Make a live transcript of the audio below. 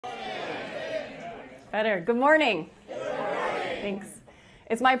Better. Good morning. Good morning. Thanks.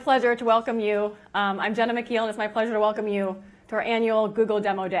 It's my pleasure to welcome you. I'm Jenna McKeel, and it's my pleasure to welcome you to our annual Google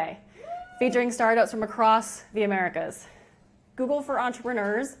Demo Day, featuring startups from across the Americas. Google for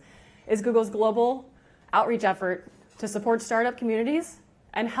Entrepreneurs is Google's global outreach effort to support startup communities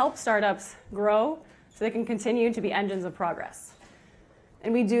and help startups grow so they can continue to be engines of progress.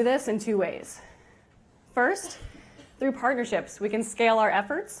 And we do this in two ways. First, through partnerships, we can scale our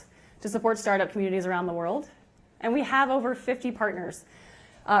efforts to support startup communities around the world. And we have over 50 partners,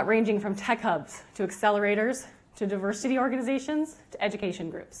 ranging from tech hubs to accelerators to diversity organizations to education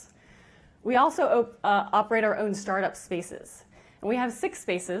groups. We also operate our own startup spaces. And we have 6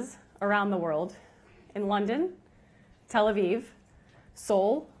 spaces around the world in London, Tel Aviv,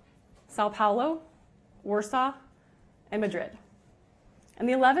 Seoul, Sao Paulo, Warsaw, and Madrid. And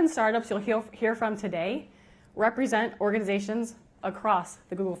the 11 startups you'll hear from today represent organizations across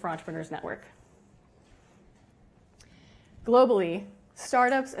the Google for Entrepreneurs network. Globally,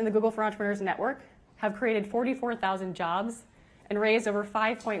 startups in the Google for Entrepreneurs network have created 44,000 jobs and raised over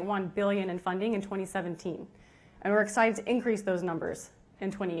 $5.1 billion in funding in 2017. And we're excited to increase those numbers in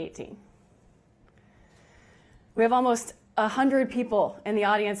 2018. We have almost 100 people in the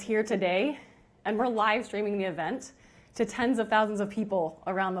audience here today, and we're live streaming the event to tens of thousands of people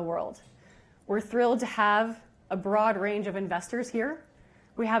around the world. We're thrilled to have a broad range of investors here.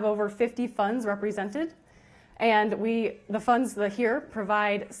 We have over 50 funds represented, and the funds here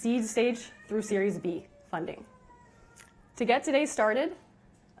provide seed stage through Series B funding. To get today started,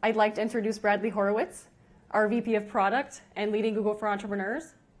 I'd like to introduce Bradley Horowitz, our VP of Product and leading Google for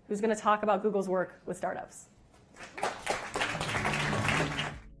Entrepreneurs, who's going to talk about Google's work with startups.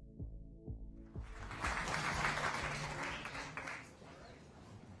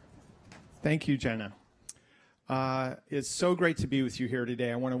 Thank you, Jenna. It's so great to be with you here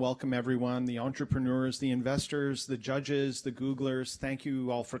today. I want to welcome everyone, the entrepreneurs, the investors, the judges, the Googlers. Thank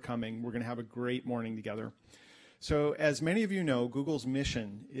you all for coming. We're going to have a great morning together. So as many of you know, Google's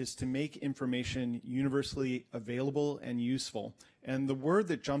mission is to make information universally available and useful. And the word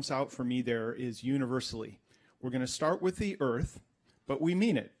that jumps out for me there is universally. We're going to start with the Earth, but we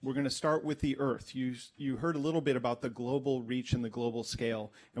mean it. We're going to start with the Earth. You heard a little bit about the global reach and the global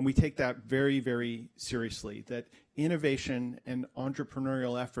scale, and we take that very, very seriously, that innovation and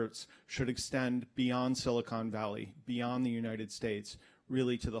entrepreneurial efforts should extend beyond Silicon Valley, beyond the United States,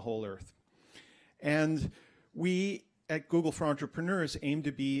 really to the whole Earth. And we at Google for Entrepreneurs aim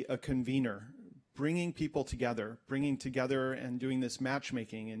to be a convener, bringing people together, and doing this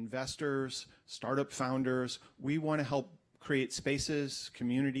matchmaking, investors, startup founders. We want to help create spaces,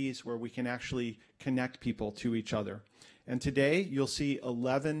 communities where we can actually connect people to each other. And today you'll see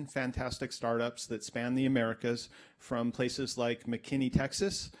 11 fantastic startups that span the Americas, from places like McKinney,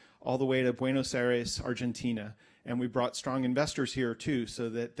 Texas, all the way to Buenos Aires, Argentina. And we brought strong investors here too, so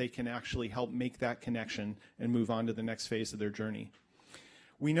that they can actually help make that connection and move on to the next phase of their journey.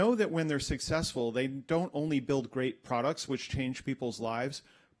 We know that when they're successful, they don't only build great products which change people's lives,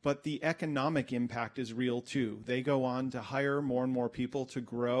 but the economic impact is real too. They go on to hire more and more people to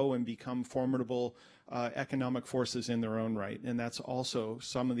grow and become formidable economic forces in their own right. And that's also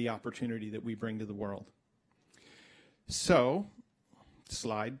some of the opportunity that we bring to the world. So,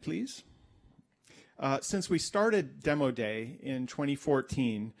 slide please. Since we started Demo Day in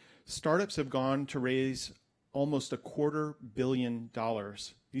 2014, startups have gone to raise almost $250 million.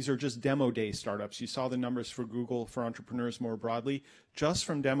 These are just Demo Day startups. You saw the numbers for Google for Entrepreneurs more broadly. Just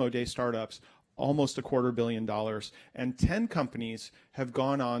from Demo Day startups, almost $250 million. And 10 companies have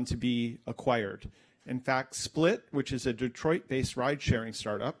gone on to be acquired. In fact, Split, which is a Detroit-based ride-sharing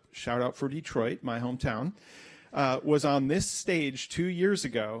startup, shout out for Detroit, my hometown, was on this stage 2 years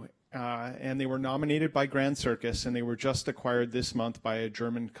ago. And they were nominated by Grand Circus, and they were just acquired this month by a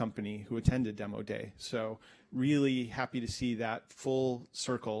German company who attended Demo Day. So really happy to see that full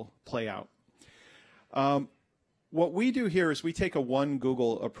circle play out. What we do here is we take a one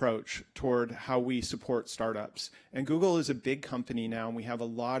Google approach toward how we support startups. And Google is a big company now, and we have a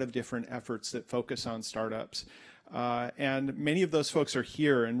lot of different efforts that focus on startups. And many of those folks are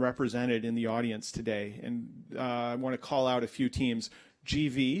here and represented in the audience today. And I want to call out a few teams.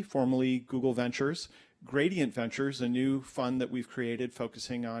 GV, formerly Google Ventures, Gradient Ventures, a new fund that we've created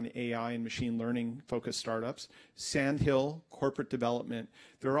focusing on AI and machine learning focused startups, Sandhill, Corporate Development.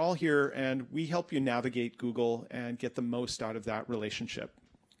 They're all here, and we help you navigate Google and get the most out of that relationship.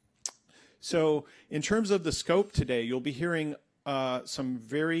 So in terms of the scope today, you'll be hearing some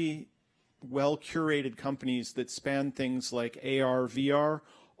very well-curated companies that span things like AR, VR,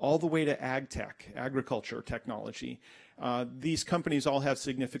 all the way to ag tech, agriculture technology. These companies all have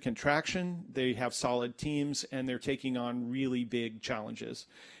significant traction, they have solid teams, and they're taking on really big challenges.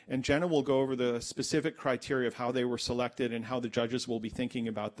 And Jenna will go over the specific criteria of how they were selected and how the judges will be thinking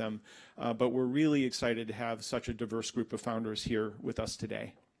about them. But we're really excited to have such a diverse group of founders here with us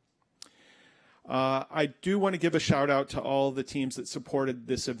today. I do want to give a shout out to all the teams that supported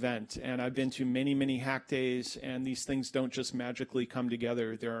this event. And I've been to many, many hack days, and these things don't just magically come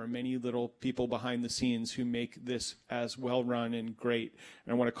together. There are many little people behind the scenes who make this as well run and great.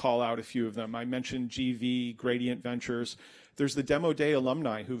 And I want to call out a few of them. I mentioned GV, Gradient Ventures. There's the Demo Day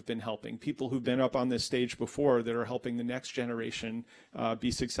alumni who've been helping, people who've been up on this stage before that are helping the next generation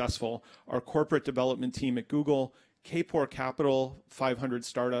be successful. Our corporate development team at Google, Kapor Capital, 500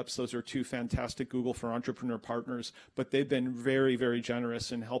 startups. Those are two fantastic Google for Entrepreneur partners, but they've been very, very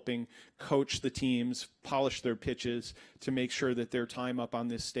generous in helping coach the teams, polish their pitches to make sure that their time up on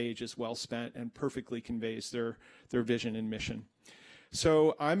this stage is well spent and perfectly conveys their vision and mission.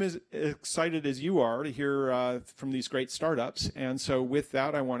 So I'm as excited as you are to hear from these great startups. And so with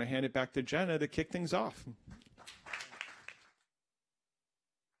that, I want to hand it back to Jenna to kick things off.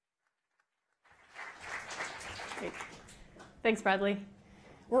 Great. Thanks, Bradley.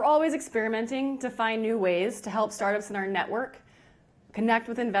 We're always experimenting to find new ways to help startups in our network connect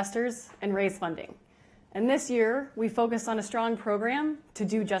with investors and raise funding. And this year, we focused on a strong program to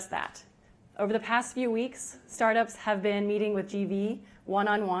do just that. Over the past few weeks, startups have been meeting with GV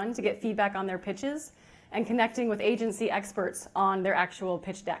one-on-one to get feedback on their pitches and connecting with agency experts on their actual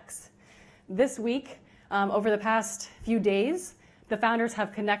pitch decks. This week, over the past few days, the founders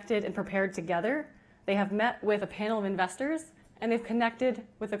have connected and prepared together. They have met with a panel of investors, and they've connected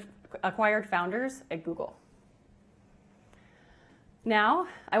with acquired founders at Google. Now,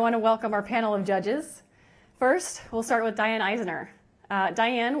 I want to welcome our panel of judges. First, we'll start with Diane Eisner.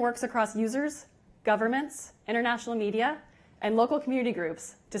 Diane works across users, governments, international media, and local community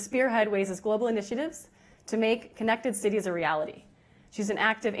groups to spearhead Waze's global initiatives to make connected cities a reality. She's an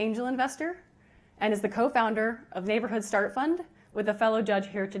active angel investor and is the co-founder of Neighborhood Start Fund with a fellow judge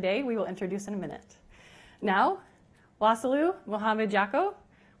here today we will introduce in a minute. Now, Wassilo Mohamed Jacko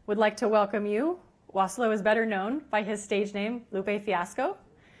would like to welcome you. Wassilo is better known by his stage name, Lupe Fiasco.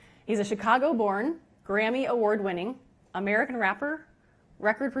 He's a Chicago-born, Grammy Award-winning American rapper,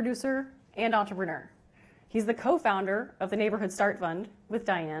 record producer, and entrepreneur. He's the co-founder of the Neighborhood Start Fund with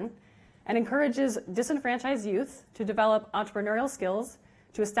Diane and encourages disenfranchised youth to develop entrepreneurial skills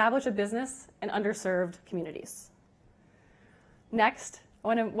to establish a business in underserved communities. Next, I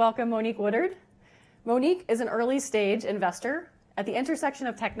want to welcome Monique Woodard. Monique is an early-stage investor at the intersection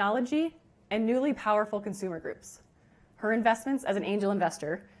of technology and newly powerful consumer groups. Her investments as an angel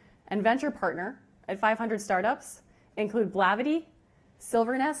investor and venture partner at 500 startups include Blavity,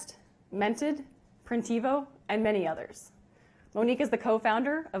 Silvernest, Mented, Printivo, and many others. Monique is the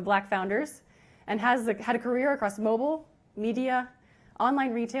co-founder of Black Founders and has had a career across mobile, media,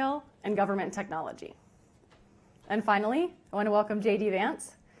 online retail, and government technology. And finally, I want to welcome JD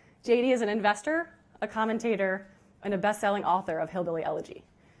Vance. JD is an investor, a commentator, and a best-selling author of Hillbilly Elegy.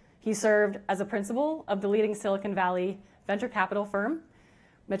 He served as a principal of the leading Silicon Valley venture capital firm,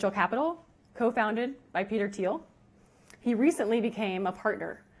 Mitchell Capital, co-founded by Peter Thiel. He recently became a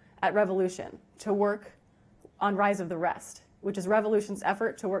partner at Revolution to work on Rise of the Rest, which is Revolution's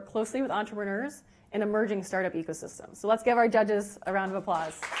effort to work closely with entrepreneurs in emerging startup ecosystems. So let's give our judges a round of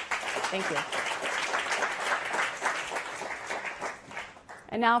applause. Thank you.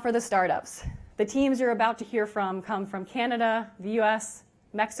 And now for the startups. The teams you're about to hear from come from Canada, the US,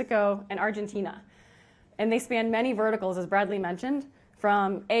 Mexico, and Argentina. And they span many verticals, as Bradley mentioned,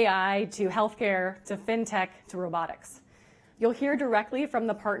 from AI to healthcare to fintech to robotics. You'll hear directly from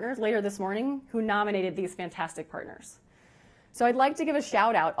the partners later this morning who nominated these fantastic partners. So I'd like to give a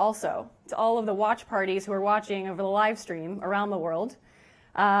shout out also to all of the watch parties who are watching over the live stream around the world.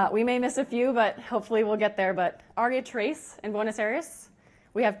 We may miss a few, but hopefully we'll get there. But Aria Trace in Buenos Aires.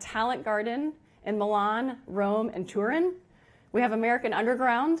 We have Talent Garden in Milan, Rome, and Turin. We have American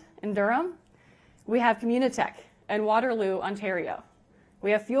Underground in Durham. We have Communitech in Waterloo, Ontario.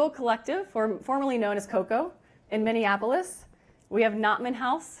 We have Fuel Collective, formerly known as Coco, in Minneapolis. We have Notman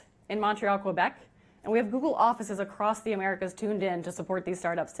House in Montreal, Quebec. And we have Google offices across the Americas tuned in to support these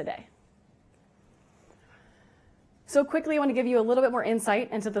startups today. So quickly, I want to give you a little bit more insight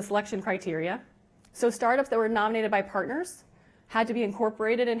into the selection criteria. So startups that were nominated by partners had to be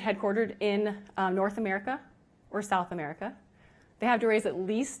incorporated and headquartered in North America or South America. They have to raise at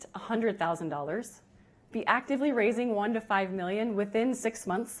least $100,000, be actively raising $1 to $5 million within 6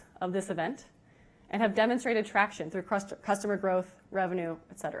 months of this event, and have demonstrated traction through customer growth, revenue,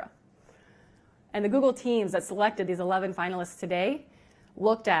 et cetera. And the Google teams that selected these 11 finalists today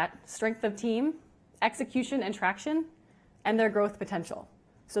looked at strength of team, execution and traction, and their growth potential.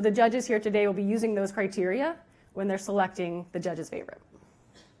 So the judges here today will be using those criteria when they're selecting the judge's favorite.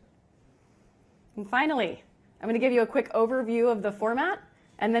 And finally, I'm going to give you a quick overview of the format,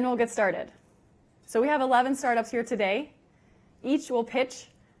 and then we'll get started. So we have 11 startups here today. Each will pitch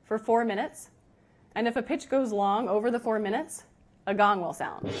for 4 minutes. And if a pitch goes long, over the 4 minutes, a gong will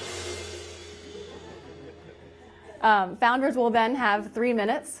sound. Founders will then have 3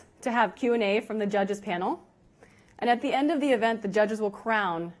 minutes to have Q&A from the judges panel. And at the end of the event, the judges will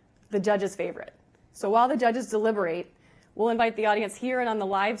crown the judge's favorite. So while the judges deliberate, we'll invite the audience here and on the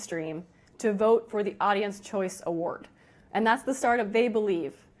live stream to vote for the Audience Choice Award. And that's the startup they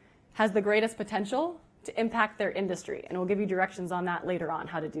believe has the greatest potential to impact their industry. And we'll give you directions on that later on,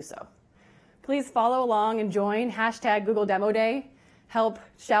 how to do so. Please follow along and join #Google Demo Day. Help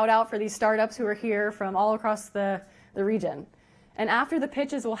shout out for these startups who are here from all across the region. And after the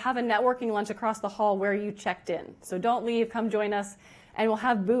pitches, we'll have a networking lunch across the hall where you checked in. So don't leave, come join us. And we'll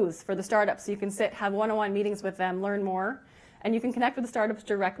have booths for the startups so you can sit, have one-on-one meetings with them, learn more. And you can connect with the startups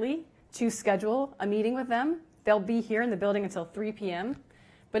directly to schedule a meeting with them. They'll be here in the building until 3 p.m.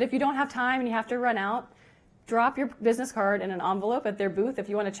 But if you don't have time and you have to run out, drop your business card in an envelope at their booth if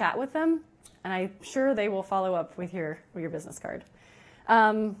you want to chat with them. And I'm sure they will follow up with your business card.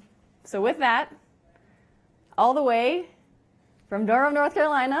 So with that, all the way from Durham, North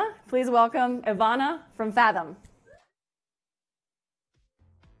Carolina, please welcome Ivana from Fathom.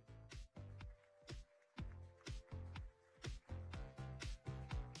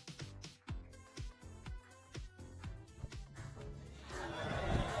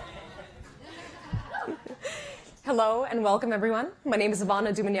 Hello and welcome everyone. My name is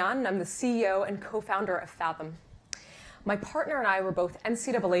Ivana Dumignan and I'm the CEO and co-founder of Fathom. My partner and I were both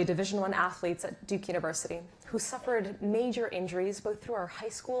NCAA Division I athletes at Duke University who suffered major injuries both through our high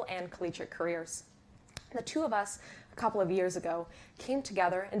school and collegiate careers. The two of us, a couple of years ago, came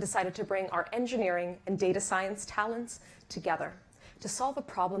together and decided to bring our engineering and data science talents together to solve a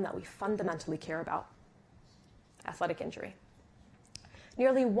problem that we fundamentally care about: athletic injury.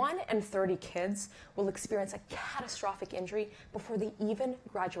 Nearly 1 in 30 kids will experience a catastrophic injury before they even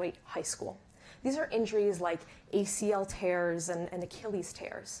graduate high school. These are injuries like ACL tears and Achilles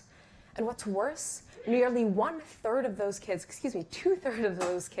tears. And what's worse, nearly 1/3 of those kids, 2/3 of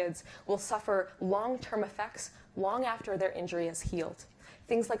those kids will suffer long-term effects long after their injury has healed.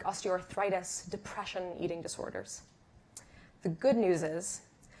 Things like osteoarthritis, depression, eating disorders. The good news is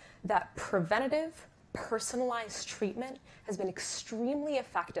that preventative, personalized treatment has been extremely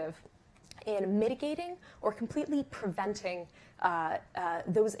effective in mitigating or completely preventing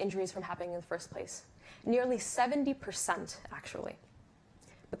those injuries from happening in the first place. Nearly 70%, actually.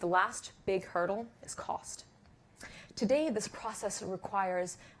 But the last big hurdle is cost. Today, this process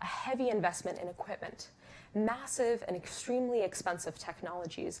requires a heavy investment in equipment, massive and extremely expensive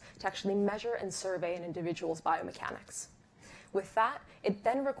technologies to actually measure and survey an individual's biomechanics. With that, it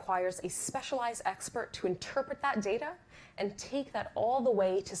then requires a specialized expert to interpret that data and take that all the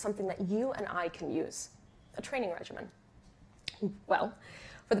way to something that you and I can use, a training regimen. Well,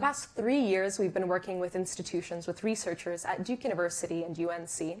 for the past 3 years, we've been working with institutions, with researchers at Duke University and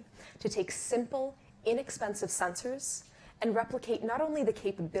UNC to take simple, inexpensive sensors and replicate not only the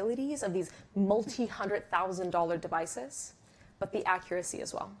capabilities of these multi-$100,000 devices, but the accuracy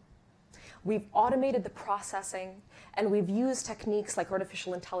as well. We've automated the processing, and we've used techniques like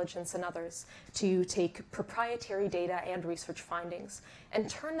artificial intelligence and others to take proprietary data and research findings and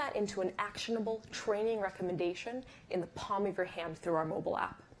turn that into an actionable training recommendation in the palm of your hand through our mobile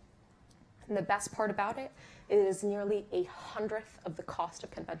app. And the best part about it is nearly 1/100th of the cost of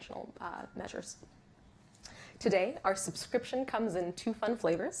conventional measures. Today, our subscription comes in 2 fun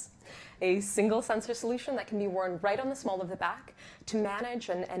flavors: a single sensor solution that can be worn right on the small of the back to manage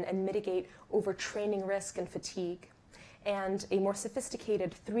and mitigate overtraining risk and fatigue, and a more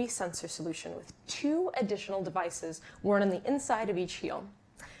sophisticated 3 sensor solution with 2 additional devices worn on the inside of each heel.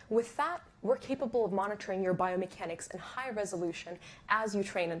 With that, we're capable of monitoring your biomechanics in high resolution as you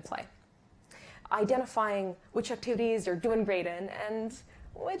train and play, identifying which activities you're doing great in and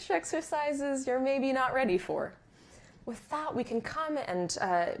which exercises you're maybe not ready for. With that, we can come and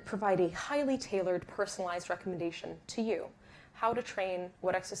provide a highly tailored, personalized recommendation to you: how to train,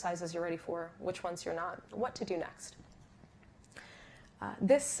 what exercises you're ready for, which ones you're not, what to do next.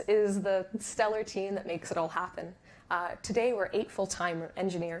 This is the stellar team that makes it all happen. Today, we're 8 full-time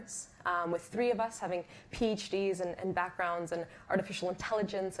engineers, with 3 of us having PhDs and backgrounds in artificial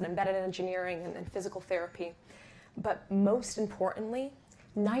intelligence and embedded engineering and physical therapy. But most importantly,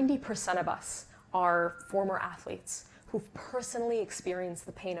 90% of us are former athletes who've personally experienced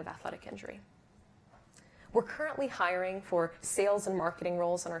the pain of athletic injury. We're currently hiring for sales and marketing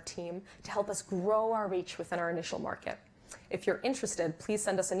roles on our team to help us grow our reach within our initial market. If you're interested, please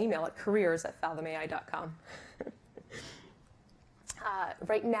send us an email at careers@fathomai.com.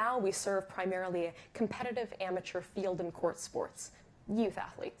 Right now, we serve primarily competitive amateur field and court sports, youth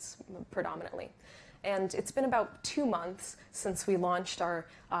athletes predominantly. And it's been about 2 months since we launched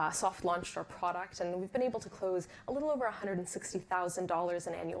soft launched our product, and we've been able to close a little over $160,000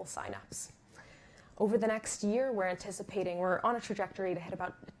 in annual signups. Over the next year, we're on a trajectory to hit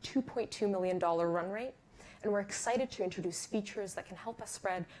about a $2.2 million run rate, and we're excited to introduce features that can help us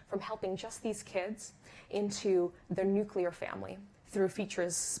spread from helping just these kids into their nuclear family through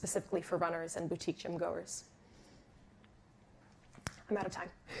features specifically for runners and boutique gym goers. I'm out of time.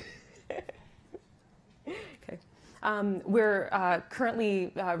 Okay. We're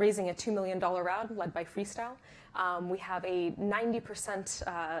currently raising a $2 million round led by Freestyle. We have a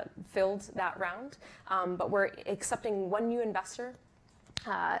 90% filled that round, but we're accepting one new investor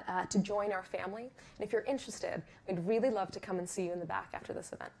to join our family. And if you're interested, we'd really love to come and see you in the back after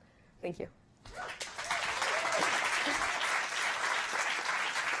this event. Thank you.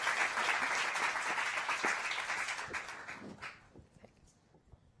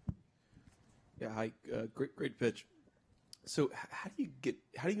 Yeah, hi. Great pitch. So, how do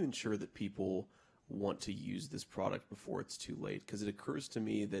you ensure that people want to use this product before it's too late? Because it occurs to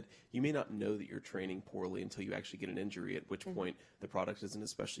me that you may not know that you're training poorly until you actually get an injury, at which point the product isn't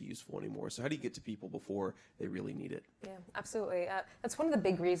especially useful anymore. So how do you get to people before they really need it? Yeah, absolutely. That's one of the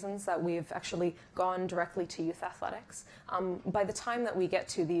big reasons that we've actually gone directly to youth athletics. By the time that we get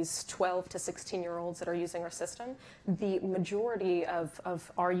to these 12 to 16-year-olds that are using our system, the majority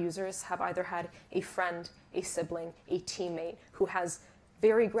of our users have either had a friend, a sibling, a teammate who has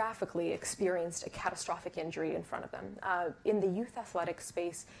very graphically experienced a catastrophic injury in front of them. In the youth athletic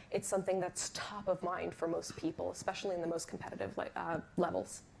space, it's something that's top of mind for most people, especially in the most competitive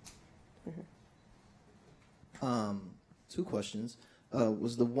levels. Two questions.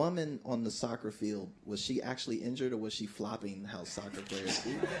 Was the woman on the soccer field, was she actually injured, or was she flopping how soccer players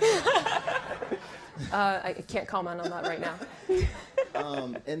do? I can't comment on that right now.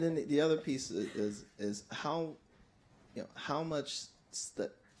 And then the other piece is how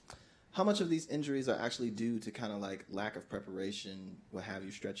much of these injuries are actually due to kind of like lack of preparation, what have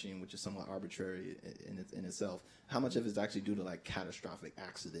you, stretching, which is somewhat arbitrary in itself. How much of it is actually due to like catastrophic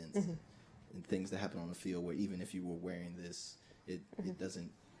accidents and things that happen on the field where even if you were wearing this, it doesn't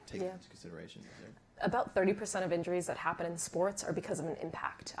take into consideration? About 30% of injuries that happen in sports are because of an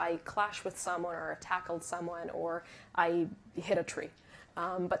impact. I clashed with someone, or tackled someone, or I hit a tree.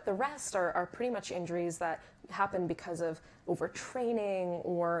 But the rest are pretty much injuries that happen because of overtraining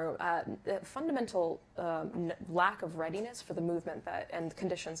or fundamental lack of readiness for the movement and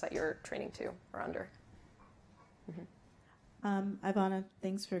conditions that you're training to or under. Ivana,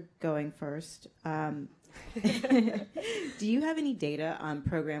 thanks for going first. Do you have any data on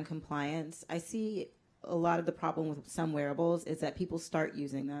program compliance? I see a lot of the problem with some wearables is that people start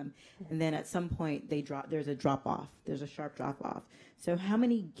using them, and then at some point there's a drop off. There's a sharp drop off. So how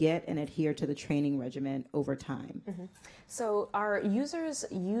many get and adhere to the training regimen over time? So our users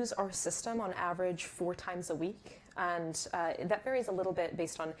use our system on average 4 times a week. And that varies a little bit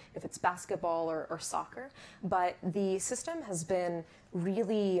based on if it's basketball or soccer. But the system has been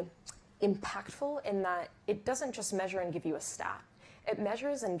really impactful in that it doesn't just measure and give you a stat. It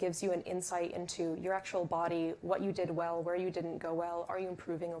measures and gives you an insight into your actual body, what you did well, where you didn't go well, are you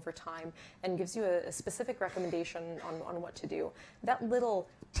improving over time, and gives you a specific recommendation on what to do. That little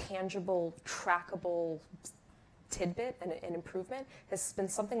tangible, trackable tidbit and improvement has been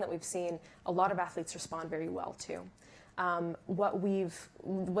something that we've seen a lot of athletes respond very well to.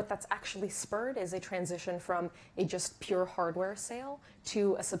 What that's actually spurred is a transition from a just pure hardware sale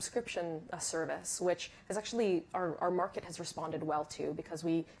to a subscription service, which is actually our market has responded well to, because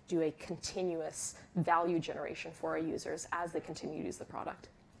we do a continuous value generation for our users as they continue to use the product.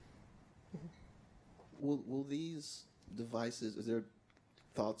 Will these devices, is there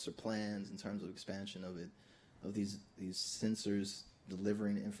thoughts or plans in terms of expansion of these sensors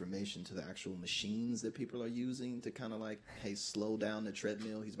delivering information to the actual machines that people are using to kind of like, hey, slow down the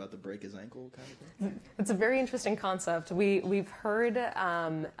treadmill, he's about to break his ankle kind of thing? It's a very interesting concept. We've heard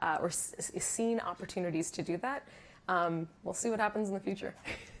or seen opportunities to do that. We'll see what happens in the future.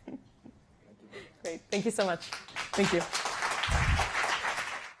 Great. Thank you so much. Thank you.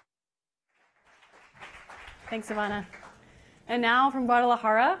 Thanks, Ivana. And now from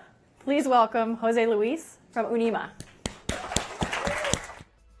Guadalajara, please welcome Jose Luis from Unima.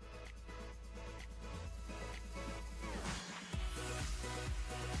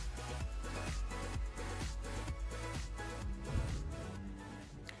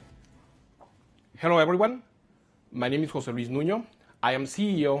 Hello, everyone. My name is José Luis Nuño. I am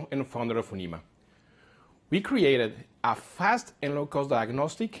CEO and founder of Unima. We created a fast and low-cost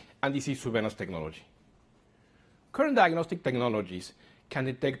diagnostic and disease surveillance technology. Current diagnostic technologies can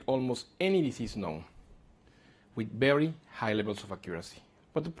detect almost any disease known with very high levels of accuracy.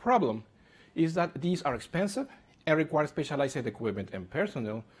 But the problem is that these are expensive and require specialized equipment and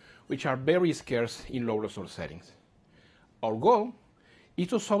personnel, which are very scarce in low-resource settings. Our goal is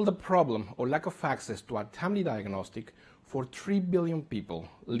to solve the problem of lack of access to a timely diagnostic for 3 billion people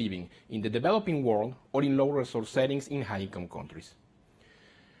living in the developing world or in low-resource settings in high-income countries.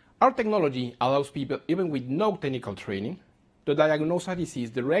 Our technology allows people, even with no technical training, to diagnose a disease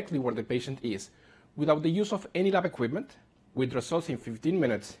directly where the patient is without the use of any lab equipment, with results in 15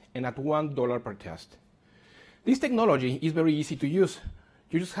 minutes and at $1 per test. This technology is very easy to use.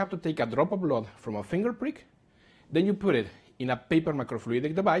 You just have to take a drop of blood from a finger prick, then you put it in a paper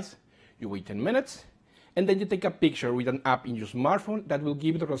microfluidic device, you wait 10 minutes, and then you take a picture with an app in your smartphone that will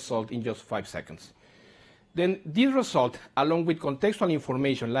give the result in just 5 seconds. Then this result, along with contextual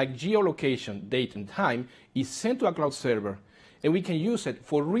information like geolocation, date, and time, is sent to a cloud server, and we can use it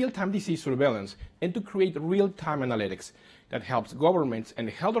for real-time disease surveillance and to create real-time analytics that helps governments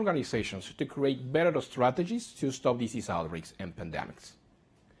and health organizations to create better strategies to stop disease outbreaks and pandemics.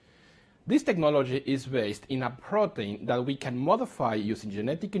 This technology is based in a protein that we can modify using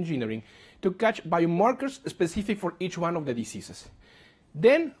genetic engineering to catch biomarkers specific for each one of the diseases.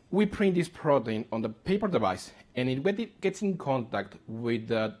 Then we print this protein on the paper device, and when it gets in contact with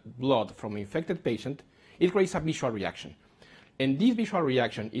the blood from an infected patient, it creates a visual reaction. And this visual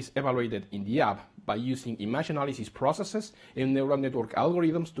reaction is evaluated in the app by using image analysis processes and neural network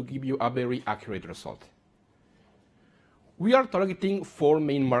algorithms to give you a very accurate result. We are targeting 4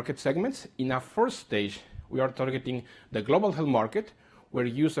 main market segments. In our first stage, we are targeting the global health market, where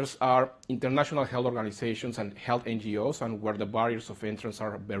users are international health organizations and health NGOs, and where the barriers of entrance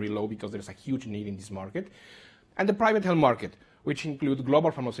are very low because there's a huge need in this market. And the private health market, which includes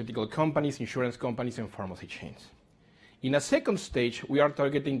global pharmaceutical companies, insurance companies, and pharmacy chains. In a second stage, we are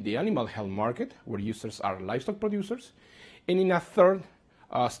targeting the animal health market, where users are livestock producers. And in a third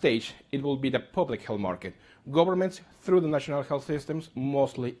stage, it will be the public health market, governments through the national health systems,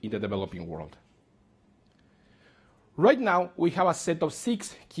 mostly in the developing world. Right now, we have a set of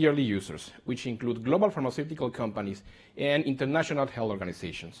 6 key early users, which include global pharmaceutical companies and international health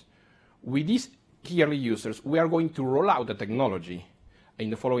organizations. With these key early users, we are going to roll out the technology in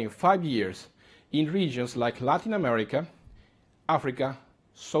the following 5 years in regions like Latin America, Africa,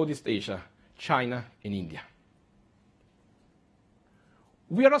 Southeast Asia, China, and India.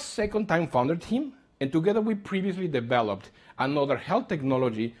 We are a second-time founder team, and together we previously developed another health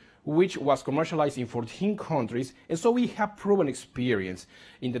technology which was commercialized in 14 countries, and so we have proven experience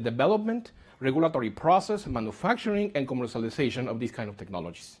in the development, regulatory process, manufacturing, and commercialization of these kind of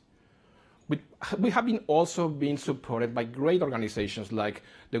technologies. We have also been supported by great organizations like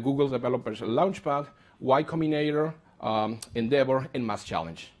the Google Developers Launchpad, Y Combinator, Endeavor, and Mass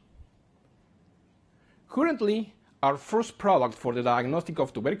Challenge. Currently, our first product for the diagnostic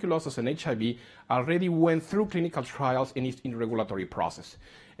of tuberculosis and HIV already went through clinical trials and is in regulatory process.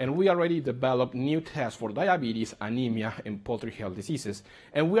 And we already developed new tests for diabetes, anemia, and poultry health diseases.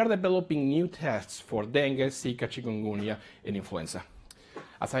 And we are developing new tests for dengue, Zika, chikungunya, and influenza.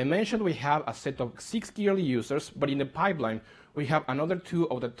 As I mentioned, we have a set of 6 key early users, but in the pipeline, we have another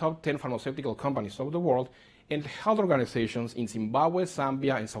 2 of the top 10 pharmaceutical companies of the world and health organizations in Zimbabwe,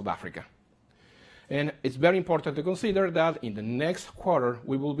 Zambia, and South Africa. And it's very important to consider that in the next quarter,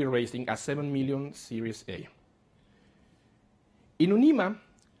 we will be raising a $7 million Series A. In Unima,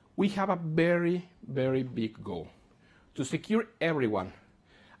 we have a very, very big goal: to secure everyone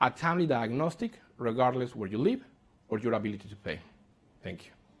a timely diagnostic, regardless where you live or your ability to pay. Thank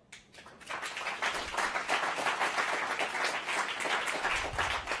you.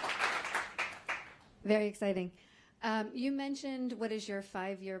 Very exciting. You mentioned what is your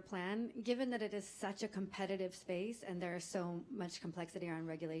 5-year plan. Given that it is such a competitive space and there is so much complexity around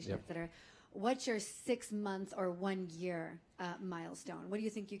regulation, et cetera, what's your 6 month or 1 year milestone? What do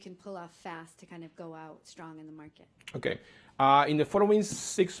you think you can pull off fast to kind of go out strong in the market? Okay. In the following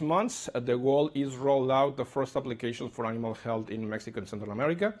 6 months, the goal is roll out the first application for animal health in Mexico and Central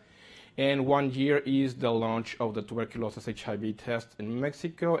America. And 1 year is the launch of the tuberculosis HIV test in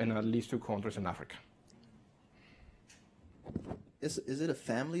Mexico and at least 2 countries in Africa. Is it a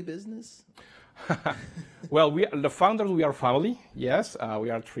family business? Well, the founders, we are family, yes. We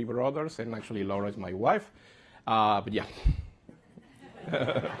are 3 brothers, and actually Laura is my wife. But yeah,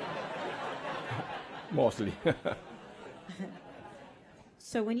 mostly.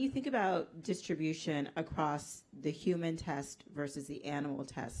 So when you think about distribution across the human test versus the animal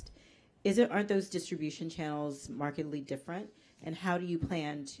test, aren't those distribution channels markedly different? And how do you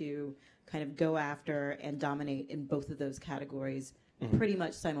plan to kind of go after and dominate in both of those categories pretty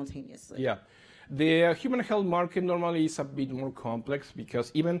much simultaneously? Yeah. The human health market normally is a bit more complex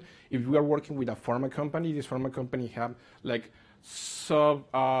because even if we are working with a pharma company, this pharma company have like sub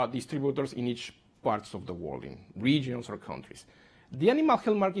distributors in each parts of the world, in regions or countries. The animal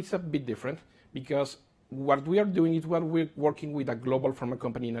health market is a bit different because what we are doing is we're working with a global pharma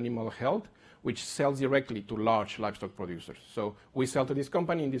company in animal health, which sells directly to large livestock producers. So we sell to this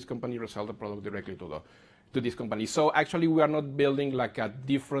company, and this company resell the product directly to this company. So actually, we are not building like a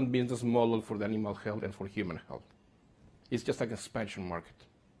different business model for the animal health and for human health. It's just like an expansion market.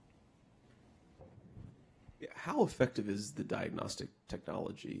 How effective is the diagnostic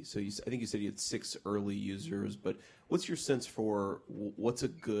technology? So I think you said you had 6 early users, but what's your sense for what's a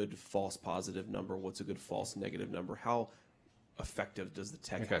good false positive number? What's a good false negative number? How effective does the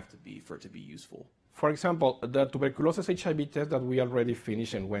tech have to be for it to be useful? For example, the tuberculosis HIV test that we already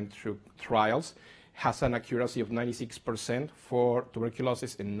finished and went through trials has an accuracy of 96% for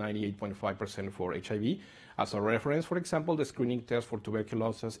tuberculosis and 98.5% for HIV. As a reference, for example, the screening test for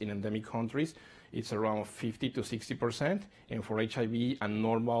tuberculosis in endemic countries, it's around 50 to 60%, and for HIV, a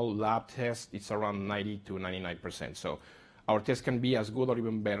normal lab test, it's around 90 to 99%. So our test can be as good or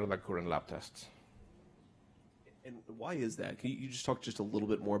even better than current lab tests. And why is that? Can you just talk just a little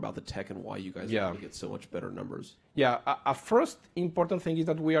bit more about the tech and why you guys are able to get so much better numbers? Yeah, a first important thing is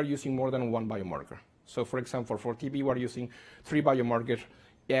that we are using more than one biomarker. So for example, for TB, we're using 3 biomarkers,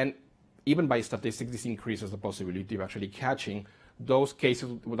 and even by statistics, this increases the possibility of actually catching those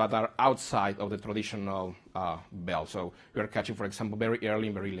cases that are outside of the traditional bell. So we are catching, for example, very early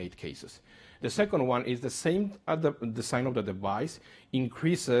and very late cases. The second one is the same the design of the device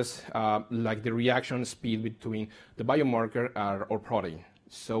increases like the reaction speed between the biomarker or protein.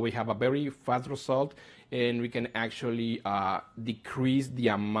 So we have a very fast result, and we can actually decrease the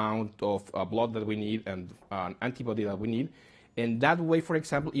amount of blood that we need and antibody that we need. And that way, for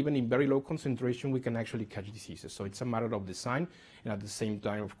example, even in very low concentration, we can actually catch diseases. So it's a matter of design, and at the same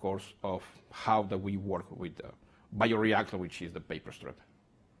time, of course, of how that we work with the bioreactor, which is the paper strip.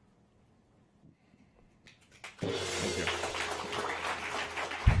 Thank you.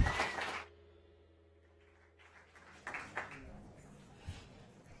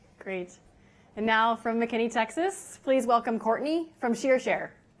 Great. And now from McKinney, Texas, please welcome Courtney from ShearShare.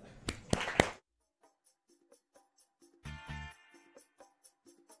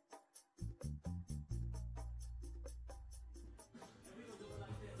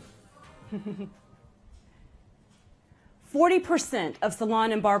 "40% of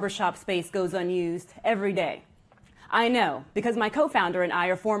salon and barbershop space goes unused every day. I know, because my co-founder and I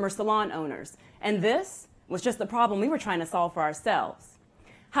are former salon owners, and this was just the problem we were trying to solve for ourselves.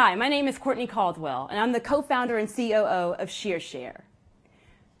 Hi, my name is Courtney Caldwell, and I'm the co-founder and COO of ShearShare.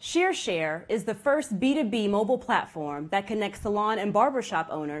 ShearShare is the first B2B mobile platform that connects salon and barbershop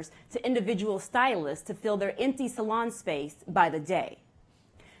owners to individual stylists to fill their empty salon space by the day.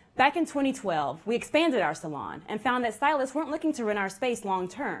 Back in 2012, we expanded our salon and found that stylists weren't looking to rent our space long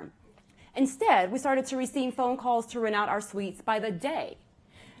term. Instead, we started to receive phone calls to rent out our suites by the day.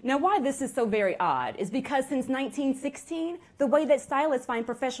 Now, why this is so very odd is because since 1916, the way that stylists find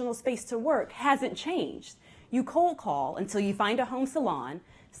professional space to work hasn't changed. You cold call until you find a home salon,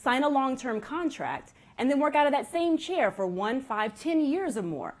 sign a long-term contract, and then work out of that same chair for 1, 5, 10 years or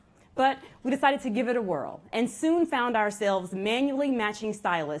more. But we decided to give it a whirl and soon found ourselves manually matching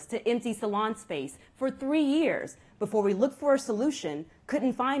stylists to empty salon space for 3 years before we looked for a solution,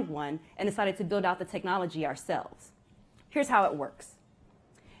 couldn't find one, and decided to build out the technology ourselves. Here's how it works.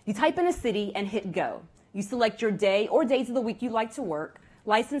 You type in a city and hit go. You select your day or days of the week you'd like to work,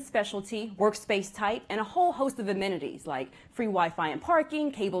 license specialty, workspace type, and a whole host of amenities like free Wi-Fi and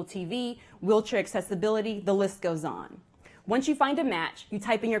parking, cable TV, wheelchair accessibility, the list goes on. Once you find a match, you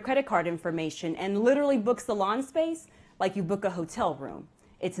type in your credit card information and literally book salon space like you book a hotel room.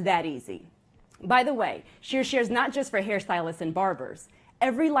 It's that easy. By the way, ShearShare is not just for hairstylists and barbers.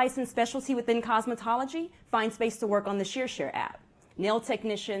 Every licensed specialty within cosmetology finds space to work on the ShearShare app. Nail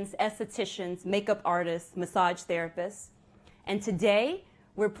technicians, estheticians, makeup artists, massage therapists. And today,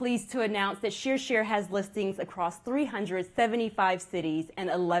 we're pleased to announce that ShearShare has listings across 375 cities and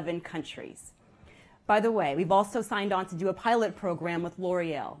 11 countries. By the way, we've also signed on to do a pilot program with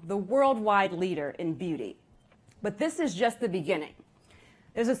L'Oreal, the worldwide leader in beauty. But this is just the beginning.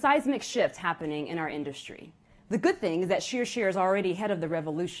 There's a seismic shift happening in our industry. The good thing is that ShearShare is already ahead of the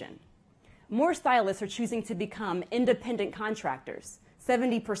revolution. More stylists are choosing to become independent contractors,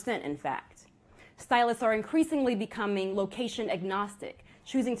 70% in fact. Stylists are increasingly becoming location agnostic,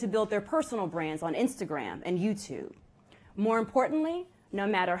 choosing to build their personal brands on Instagram and YouTube. More importantly, no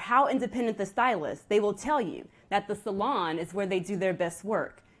matter how independent the stylist, they will tell you that the salon is where they do their best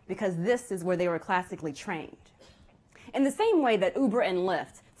work, because this is where they were classically trained. In the same way that Uber and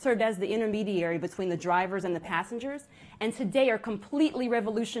Lyft served as the intermediary between the drivers and the passengers, and today are completely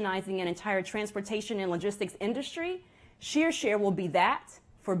revolutionizing an entire transportation and logistics industry, ShearShare will be that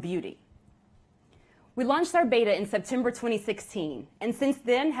for beauty. We launched our beta in September 2016, and since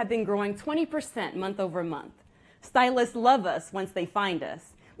then have been growing 20% month over month. Stylists love us once they find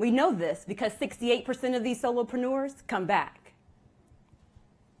us. We know this because 68% of these solopreneurs come back.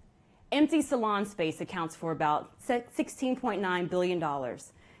 Empty salon space accounts for about $16.9 billion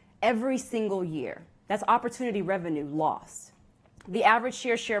every single year. That's opportunity revenue lost. The average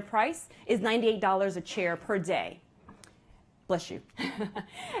ShearShare price is $98 a chair per day. Bless you.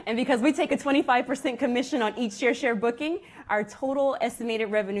 And because we take a 25% commission on each ShearShare booking, our total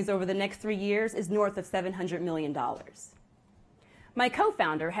estimated revenues over the next 3 years is north of $700 million. My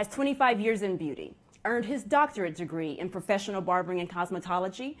co-founder has 25 years in beauty, earned his doctorate degree in professional barbering and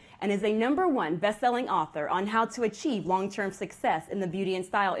cosmetology, and is a #1 best-selling author on how to achieve long-term success in the beauty and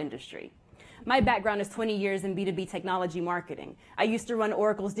style industry. My background is 20 years in B2B technology marketing. I used to run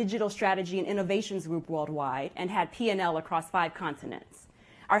Oracle's digital strategy and innovations group worldwide and had P&L across 5 continents.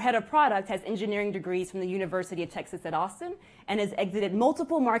 Our head of product has engineering degrees from the University of Texas at Austin and has exited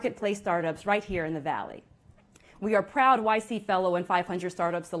multiple marketplace startups right here in the Valley. We are proud YC Fellow and 500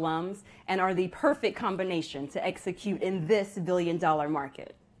 Startups alums and are the perfect combination to execute in this billion-dollar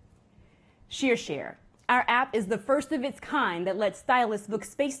market. ShearShare. Our app is the first of its kind that lets stylists book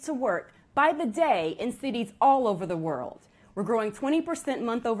space to work by the day in cities all over the world. We're growing 20%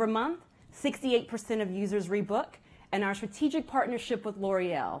 month over month, 68% of users rebook, and our strategic partnership with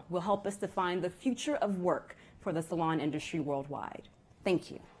L'Oreal will help us define the future of work for the salon industry worldwide.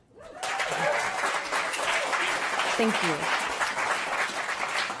 Thank you. Thank you.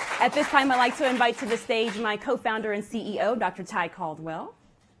 At this time, I'd like to invite to the stage my co-founder and CEO, Dr. Ty Caldwell.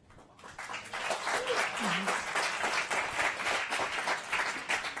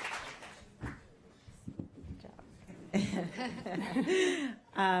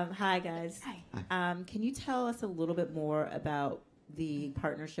 Hi, guys. Hi. Can you tell us a little bit more about the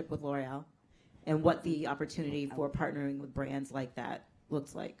partnership with L'Oreal and what the opportunity for partnering with brands like that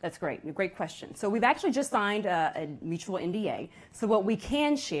looks like? That's great. Great question. So we've actually just signed a mutual NDA. So what we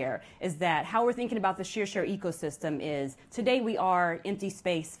can share is that how we're thinking about the ShearShare ecosystem is today we are empty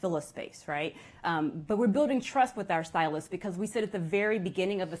space, fill a space, right? But we're building trust with our stylists because we sit at the very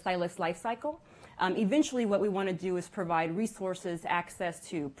beginning of the stylist life cycle. Eventually what we want to do is provide resources, access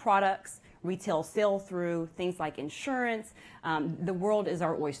to products, retail sell-through, things like insurance. The world is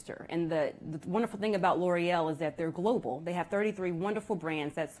our oyster. And the wonderful thing about L'Oreal is that they're global. They have 33 wonderful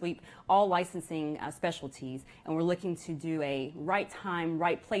brands that sweep all licensing specialties. And we're looking to do a right time,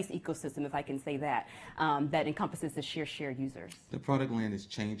 right place ecosystem, if I can say that, that encompasses the ShearShare users. The product land is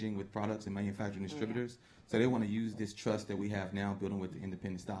changing with products and manufacturing distributors. So they want to use this trust that we have now building with the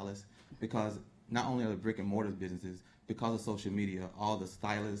independent stylists, because not only are the brick and mortar businesses, because of social media, all the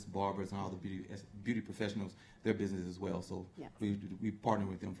stylists, barbers, and all the beauty professionals, their business as well. So yeah. we partner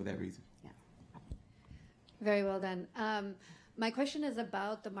with them for that reason. Yeah. Very well done. My question is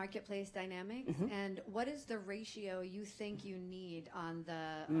about the marketplace dynamics, and what is the ratio you think you need on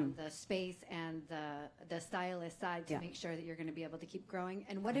the space and the stylist side to make sure that you're going to be able to keep growing?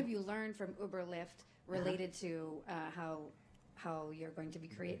 And what have you learned from Uber Lyft related to how you're going to be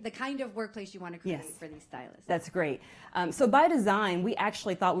the kind of workplace you want to create for these stylists? That's great. So by design, we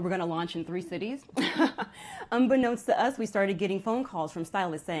actually thought we were going to launch in 3 cities. Unbeknownst to us, we started getting phone calls from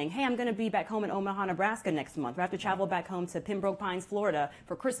stylists saying, hey, I'm going to be back home in Omaha, Nebraska next month. I have to travel back home to Pembroke Pines, Florida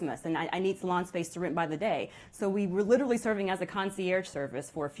for Christmas, and I need salon space to rent by the day. So we were literally serving as a concierge service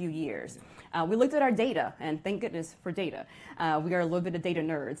for a few years. We looked at our data, and thank goodness for data. We are a little bit of data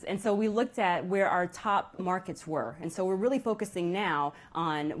nerds. And so we looked at where our top markets were. And so we're really focusing now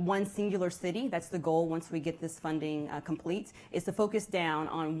on one singular city. That's the goal once we get this funding complete, is to focus down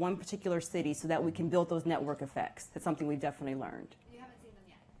on one particular city so that we can build those network effects. That's something we've definitely learned. You haven't seen them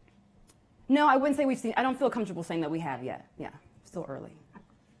yet? No, I wouldn't say we've seen. I don't feel comfortable saying that we have yet. Yeah, still early.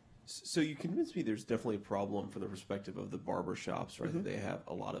 So you convinced me there's definitely a problem from the perspective of the barber shops, right? That they have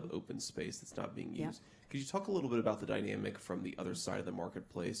a lot of open space that's not being used. Could you talk a little bit about the dynamic from the other side of the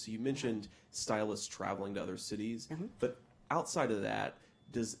marketplace? So you mentioned stylists traveling to other cities, but outside of that,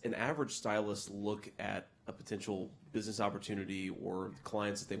 does an average stylist look at a potential business opportunity or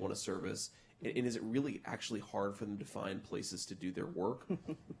clients that they want to service And is it really actually hard for them to find places to do their work?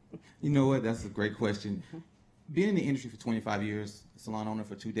 You know what? That's a great question. Being in the industry for 25 years, salon owner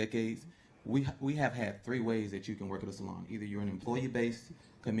for 2 decades, we have had 3 ways that you can work at a salon. Either you're an employee-based,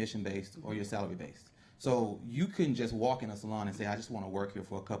 commission-based, or you're salary-based. So you couldn't just walk in a salon and say, I just want to work here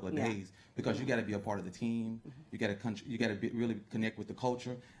for a couple of days, because you got to be a part of the team. You got to really connect with the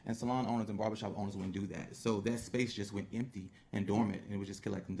culture. And salon owners and barbershop owners wouldn't do that. So that space just went empty and dormant, and it was just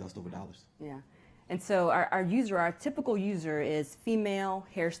collecting dust over dollars. Yeah. And so our typical user is female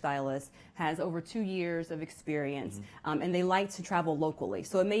hairstylist, has over 2 years of experience, and they like to travel locally.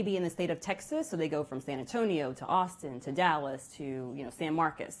 So it may be in the state of Texas, so they go from San Antonio to Austin to Dallas to San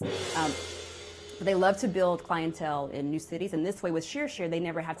Marcos. But they love to build clientele in new cities, and this way with ShareShare, they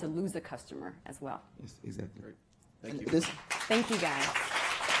never have to lose a customer as well. Yes, exactly. Great. Thank you. Thank you, guys.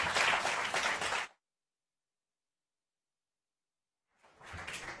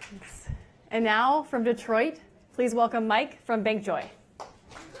 And now from Detroit, please welcome Mike from BankJoy.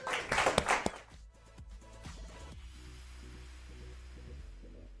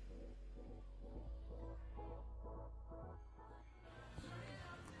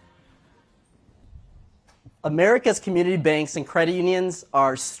 America's community banks and credit unions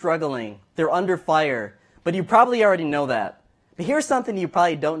are struggling. They're under fire, but you probably already know that. But here's something you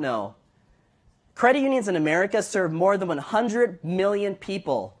probably don't know. Credit unions in America serve more than 100 million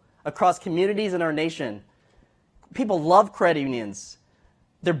people across communities in our nation. People love credit unions.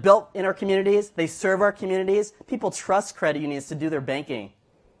 They're built in our communities. They serve our communities. People trust credit unions to do their banking.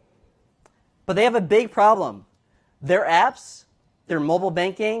 But they have a big problem. Their apps, their mobile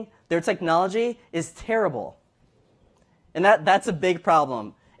banking, their technology is terrible. And that's a big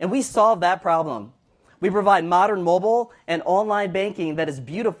problem. And we solve that problem. We provide modern mobile and online banking that is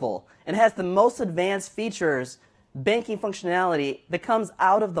beautiful and has the most advanced features, banking functionality that comes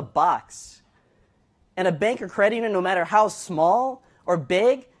out of the box. And a bank or credit union, no matter how small or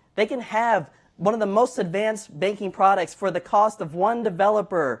big, they can have one of the most advanced banking products for the cost of one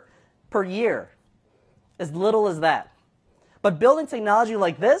developer per year. As little as that. But building technology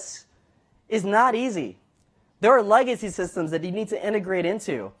like this is not easy. There are legacy systems that you need to integrate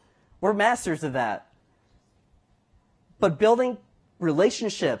into. We're masters of that. But building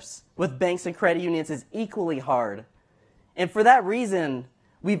relationships with banks and credit unions is equally hard. And for that reason,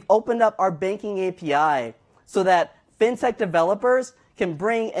 we've opened up our banking API so that fintech developers can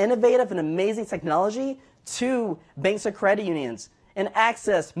bring innovative and amazing technology to banks and credit unions and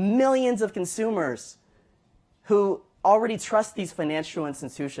access millions of consumers who already trust these financial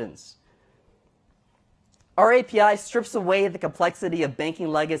institutions. Our API strips away the complexity of banking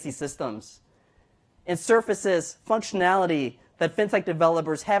legacy systems and surfaces functionality that fintech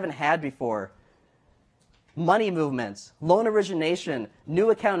developers haven't had before. Money movements, loan origination,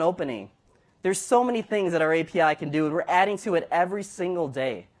 new account opening. There's so many things that our API can do, and we're adding to it every single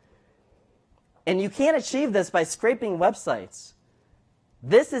day. And you can't achieve this by scraping websites.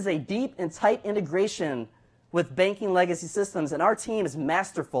 This is a deep and tight integration with banking legacy systems, and our team is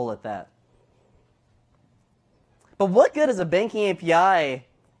masterful at that. But what good is a banking API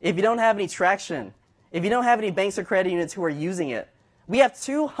if you don't have any traction, if you don't have any banks or credit unions who are using it? We have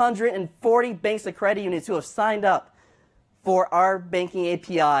 240 banks and credit unions who have signed up for our banking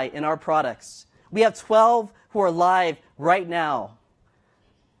API and our products. We have 12 who are live right now.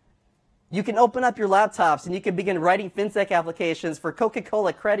 You can open up your laptops and you can begin writing fintech applications for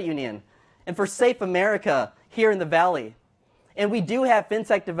Coca-Cola Credit Union and for Safe America here in the Valley. And we do have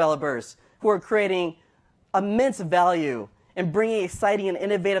fintech developers who are creating immense value and bringing exciting and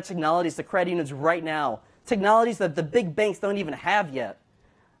innovative technologies to credit unions right now. Technologies that the big banks don't even have yet.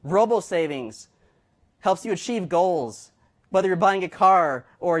 Robo-savings helps you achieve goals, whether you're buying a car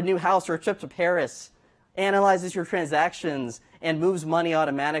or a new house or a trip to Paris. Analyzes your transactions and moves money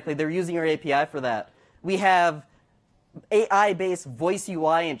automatically. They're using our API for that. We have AI-based voice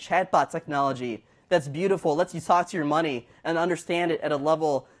UI and chatbot technology that's beautiful, lets you talk to your money and understand it at a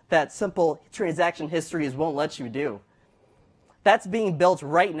level that simple transaction histories won't let you do. That's being built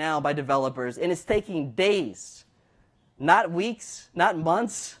right now by developers, and it's taking days, not weeks, not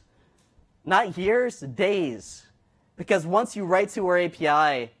months, not years, days. Because once you write to our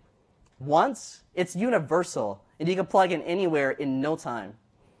API, it's universal, and you can plug in anywhere in no time.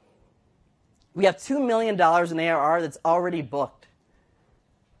 We have $2 million in ARR that's already booked.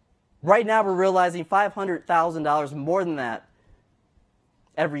 Right now, we're realizing $500,000 more than that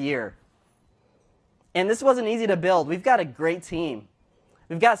every year. And this wasn't easy to build. We've got a great team.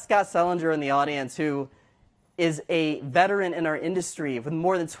 We've got Scott Sellinger in the audience, who is a veteran in our industry with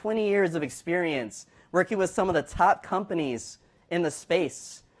more than 20 years of experience working with some of the top companies in the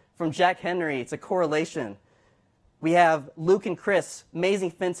space, from Jack Henry to Correlation. We have Luke and Chris,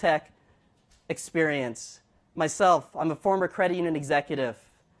 amazing fintech experience. Myself, I'm a former credit union executive.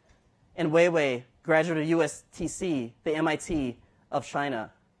 And Weiwei, graduate of USTC, the MIT of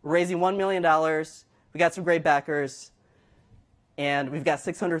China. We're raising $1 million. We got some great backers. And we've got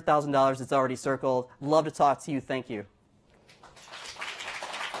 $600,000 that's already circled. Love to talk to you. Thank you.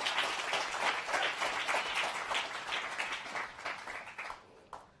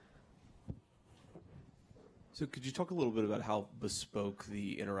 So could you talk a little bit about how bespoke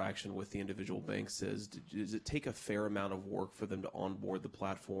the interaction with the individual banks is? Does it take a fair amount of work for them to onboard the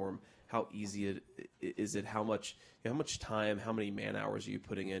platform? How easy is it? How much time, how many man hours are you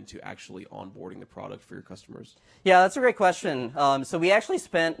putting into actually onboarding the product for your customers? Yeah, that's a great question. So we actually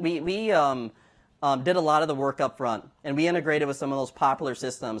we did a lot of the work up front, and we integrated with some of those popular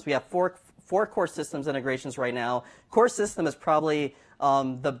systems. We have four core systems integrations right now. Core system is probably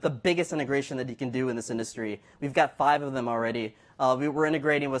the biggest integration that you can do in this industry. We've got 5 of them already. We're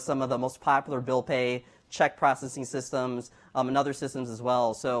integrating with some of the most popular bill pay, check processing systems, and other systems as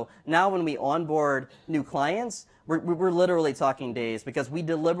well. So now when we onboard new clients, we're literally talking days, because we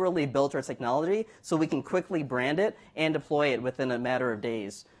deliberately built our technology so we can quickly brand it and deploy it within a matter of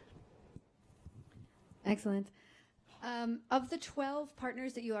days. Excellent. Of the 12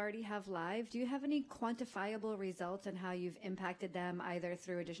 partners that you already have live, do you have any quantifiable results on how you've impacted them, either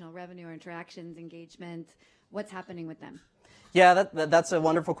through additional revenue or interactions, engagement? What's happening with them? Yeah, that's a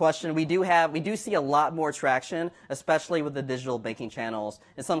wonderful question. We do see a lot more traction, especially with the digital banking channels.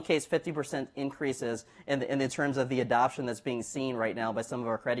 In some case, 50% increases in terms of the adoption that's being seen right now by some of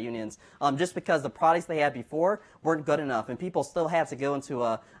our credit unions. Just because the products they had before weren't good enough, and people still had to go into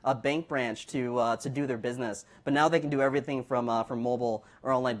a bank branch to do their business. But now they can do everything from mobile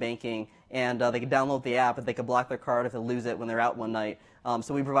or online banking, and they can download the app, and they can block their card if they lose it when they're out one night.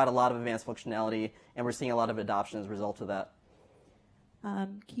 So we provide a lot of advanced functionality, and we're seeing a lot of adoption as a result of that.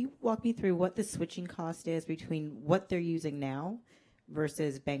 Can you walk me through what the switching cost is between what they're using now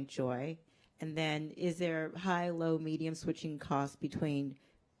versus BankJoy? And then is there high, low, medium switching costs between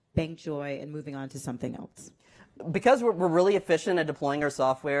BankJoy and moving on to something else? Because we're really efficient at deploying our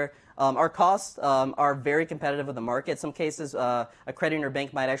software, our costs are very competitive with the market. In some cases, a credit union or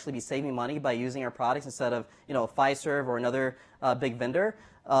bank might actually be saving money by using our products instead of Fiserv or another big vendor.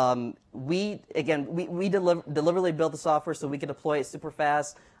 We deliberately built the software so we could deploy it super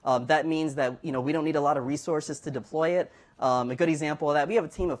fast. That means that we don't need a lot of resources to deploy it. A good example of that, we have a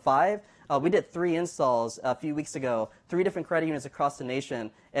team of 5. We did 3 installs a few weeks ago, 3 different credit unions across the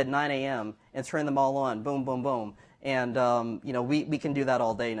nation at 9 a.m. and turned them all on, boom, boom, boom. And we can do that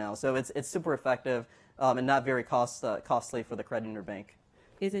all day now. So it's super effective and not very costly for the credit union or bank.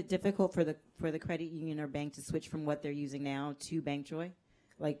 Is it difficult for the credit union or bank to switch from what they're using now to BankJoy?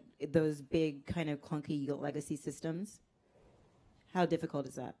 Like those big kind of clunky legacy systems? How difficult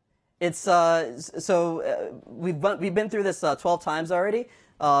is that? It's we've been through this 12 times already.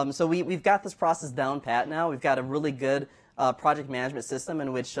 So we've got this process down pat now. We've got a really good project management system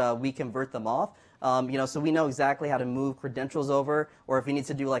in which we convert them off. So we know exactly how to move credentials over, or if you need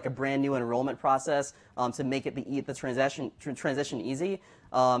to do like a brand new enrollment process to make it the transition easy.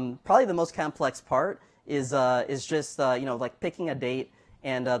 Probably the most complex part is just like picking a date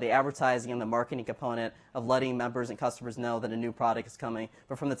and the advertising and the marketing component of letting members and customers know that a new product is coming.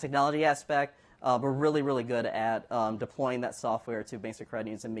 But from the technology aspect, we're really, really good at deploying that software to banks and credit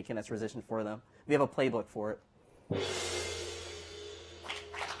unions and making that transition for them. We have a playbook for it.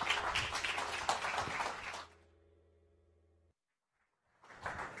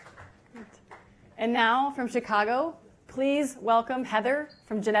 And now from Chicago, please welcome Heather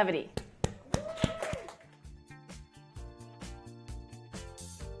from Genevity.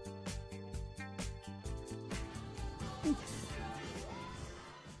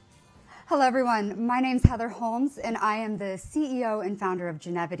 Hello, everyone. My name is Heather Holmes, and I am the CEO and founder of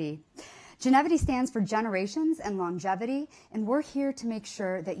Genevity. Genevity stands for Generations and Longevity, and we're here to make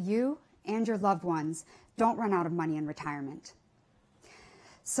sure that you and your loved ones don't run out of money in retirement.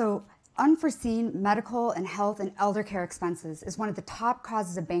 So, unforeseen medical and health and elder care expenses is one of the top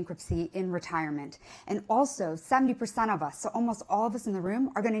causes of bankruptcy in retirement. And also, 70% of us, so almost all of us in the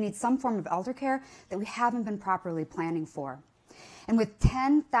room, are going to need some form of elder care that we haven't been properly planning for. And with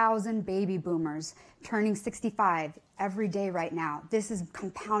 10,000 baby boomers turning 65 every day right now, this is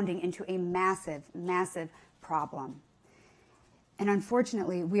compounding into a massive, massive problem. And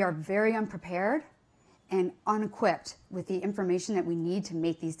unfortunately, we are very unprepared and unequipped with the information that we need to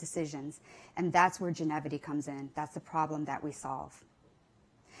make these decisions. And that's where Genevity comes in. That's the problem that we solve.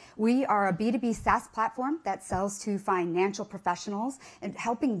 We are a B2B SaaS platform that sells to financial professionals and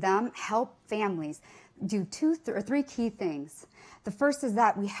helping them help families do two or three key things. The first is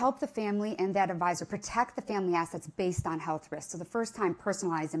that we help the family and that advisor protect the family assets based on health risks. So the first time,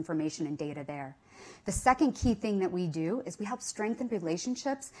 personalized information and data there. The second key thing that we do is we help strengthen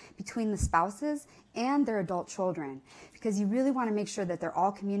relationships between the spouses and their adult children, because you really want to make sure that they're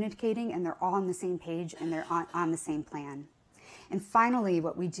all communicating and they're all on the same page and they're on the same plan. And finally,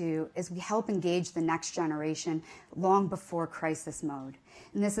 what we do is we help engage the next generation long before crisis mode.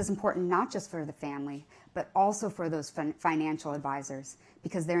 And this is important not just for the family, but also for those financial advisors,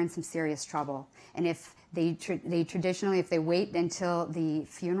 because they're in some serious trouble. And if they traditionally, if they wait until the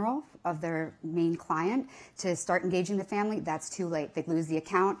funeral of their main client to start engaging the family, that's too late. They lose the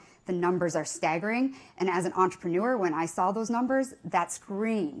account. The numbers are staggering. And as an entrepreneur, when I saw those numbers, that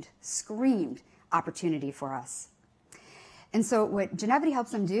screamed opportunity for us. And so what Genevity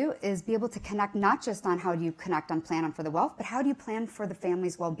helps them do is be able to connect not just on how do you connect on plan on for the wealth, but how do you plan for the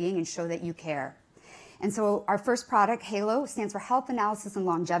family's well-being and show that you care. And so our first product, HALO, stands for Health Analysis and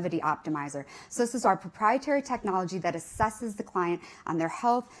Longevity Optimizer. So this is our proprietary technology that assesses the client on their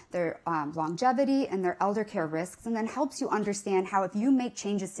health, their longevity, and their elder care risks, and then helps you understand how if you make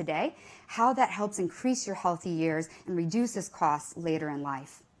changes today, how that helps increase your healthy years and reduces costs later in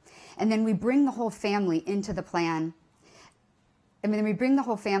life. And then we bring the whole family into the plan.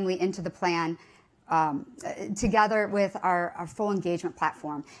 Together with our full engagement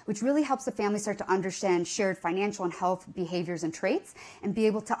platform, which really helps the family start to understand shared financial and health behaviors and traits, and be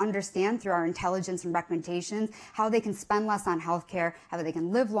able to understand through our intelligence and recommendations how they can spend less on healthcare, how they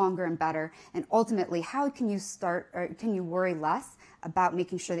can live longer and better, and ultimately how can you worry less about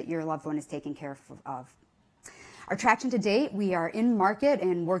making sure that your loved one is taken care of. Our traction to date, we are in market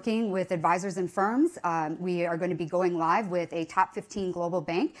and working with advisors and firms. We are going to be going live with a top 15 global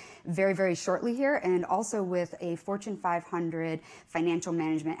bank very, very shortly here, and also with a Fortune 500 financial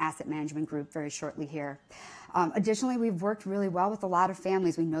management, asset management group very shortly here. Additionally, we've worked really well with a lot of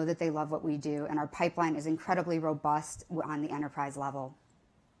families. We know that they love what we do, and our pipeline is incredibly robust on the enterprise level.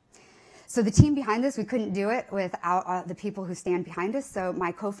 So the team behind this, we couldn't do it without the people who stand behind us. So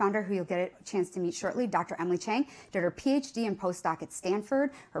my co-founder, who you'll get a chance to meet shortly, Dr. Emily Chang, did her PhD and postdoc at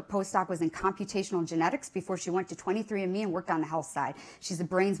Stanford. Her postdoc was in computational genetics before she went to 23andMe and worked on the health side. She's the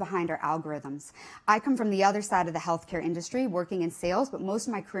brains behind our algorithms. I come from the other side of the healthcare industry, working in sales, but most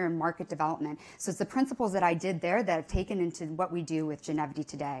of my career in market development. So it's the principles that I did there that I've taken into what we do with Genevity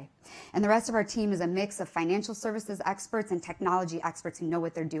today. And the rest of our team is a mix of financial services experts and technology experts who know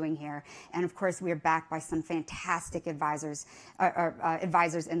what they're doing here. And of course, we are backed by some fantastic advisors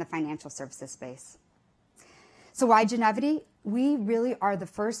in the financial services space. So why Genevity? We really are the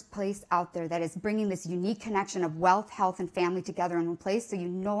first place out there that is bringing this unique connection of wealth, health, and family together in one place, so you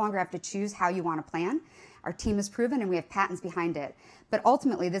no longer have to choose how you want to plan. Our team is proven and we have patents behind it. But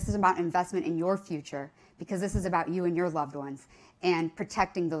ultimately, this is about investment in your future, because this is about you and your loved ones and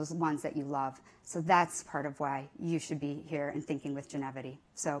protecting those ones that you love. So that's part of why you should be here and thinking with Genevity.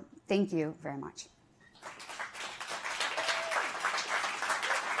 So thank you very much.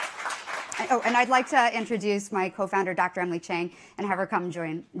 Oh, and I'd like to introduce my co-founder, Dr. Emily Chang, and have her come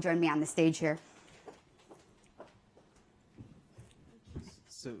join me on the stage here.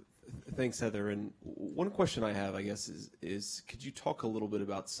 So thanks, Heather. And one question I have, I guess, is could you talk a little bit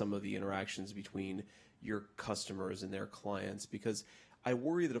about some of the interactions between your customers and their clients? Because I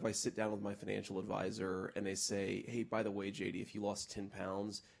worry that if I sit down with my financial advisor and they say, hey, by the way, JD, if you lost 10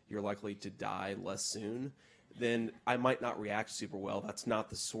 pounds, you're likely to die less soon, then I might not react super well. That's not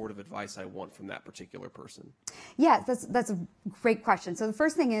the sort of advice I want from that particular person. Yeah, that's a great question. So the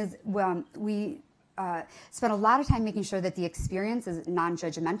first thing is we spend a lot of time making sure that the experience is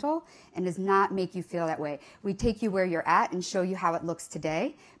non-judgmental and does not make you feel that way. We take you where you're at and show you how it looks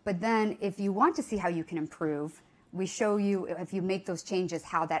today. But then if you want to see how you can improve, we show you, if you make those changes,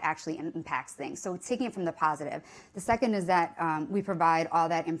 how that actually impacts things. So it's taking it from the positive. The second is that we provide all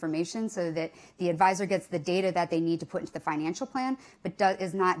that information so that the advisor gets the data that they need to put into the financial plan, but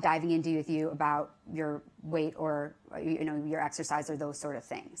is not diving into with you about your weight or your exercise or those sort of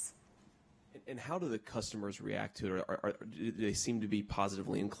things. And how do the customers react to it? Do they seem to be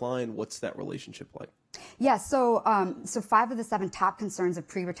positively inclined? What's that relationship like? Yeah, so 5 of the 7 top concerns of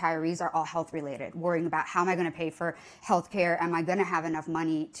pre-retirees are all health related, worrying about how am I going to pay for health care? Am I going to have enough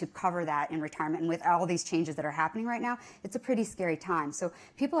money to cover that in retirement? And with all these changes that are happening right now, it's a pretty scary time. So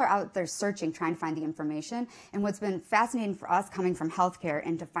people are out there searching, trying to find the information. And what's been fascinating for us coming from healthcare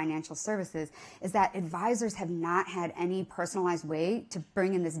into financial services is that advisors have not had any personalized way to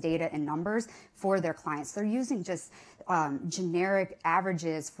bring in this data and numbers for their clients. They're using just generic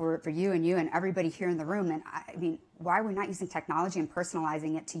averages for you and everybody here in the room. And I mean, why are we not using technology and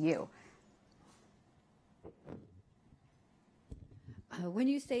personalizing it to you? When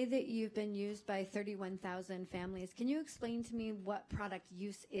you say that you've been used by 31,000 families, can you explain to me what product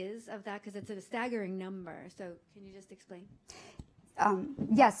use is of that? Because it's a staggering number. So can you just explain?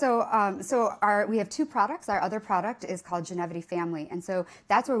 We have 2 products. Our other product is called Genevity Family. And so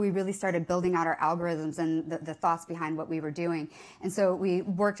that's where we really started building out our algorithms and the thoughts behind what we were doing. And so we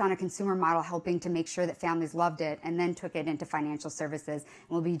worked on a consumer model helping to make sure that families loved it and then took it into financial services. And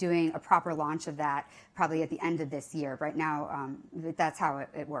we'll be doing a proper launch of that probably at the end of this year. Right now, that's how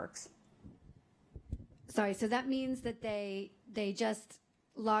it works. Sorry, so that means that they just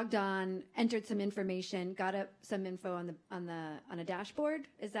logged on, entered some information, got up some info on a dashboard.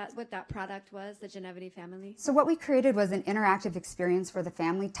 Is that what that product was, the Genevity Family? So what we created was an interactive experience for the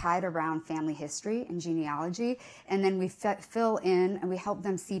family tied around family history and genealogy, and then we fill in and we help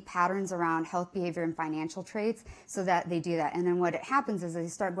them see patterns around health, behavior, and financial traits so that they do that. And then what happens is they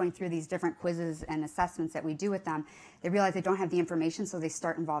start going through these different quizzes and assessments that we do with them. They realize they don't have the information, so they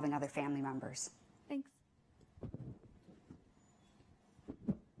start involving other family members. Thanks.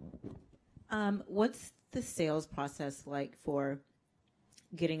 What's the sales process like for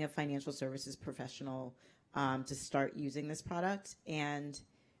getting a financial services professional to start using this product? And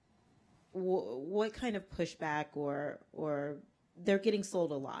what kind of pushback or they're getting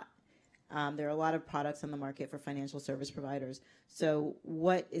sold a lot. There are a lot of products on the market for financial service providers. So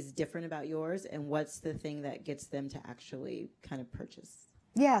what is different about yours, and what's the thing that gets them to actually kind of purchase?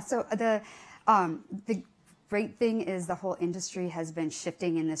 Yeah, so the great thing is the whole industry has been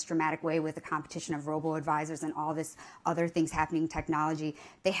shifting in this dramatic way with the competition of robo-advisors and all this other things happening in technology.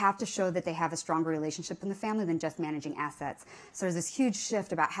 They have to show that they have a stronger relationship in the family than just managing assets. So there's this huge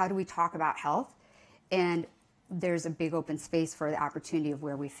shift about how do we talk about health, and there's a big open space for the opportunity of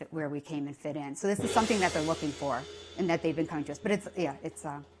where we came and fit in. So this is something that they're looking for and that they've been coming to us. But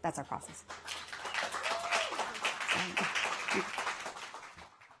that's our process.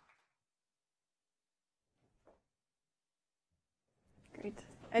 Great.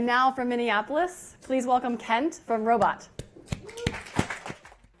 And now from Minneapolis, please welcome Kent from Robot.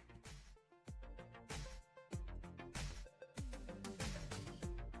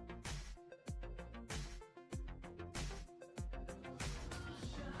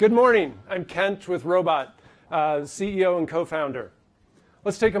 Good morning. I'm Kent with Robot, CEO and co-founder.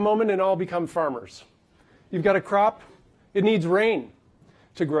 Let's take a moment and all become farmers. You've got a crop. It needs rain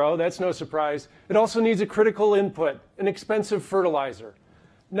to grow. That's no surprise. It also needs a critical input, an expensive fertilizer.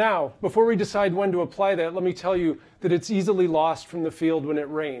 Now, before we decide when to apply that, let me tell you that it's easily lost from the field when it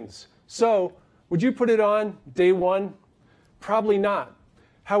rains. So, would you put it on day one? Probably not.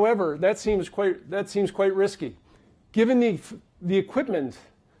 However, that seems quite risky. Given the equipment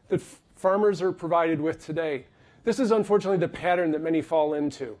that farmers are provided with today, this is unfortunately the pattern that many fall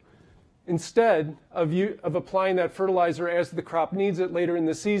into. Instead of applying that fertilizer as the crop needs it later in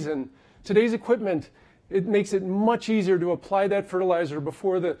the season, today's equipment, it makes it much easier to apply that fertilizer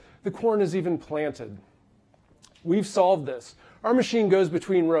before the corn is even planted. We've solved this. Our machine goes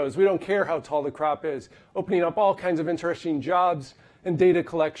between rows. We don't care how tall the crop is, opening up all kinds of interesting jobs and data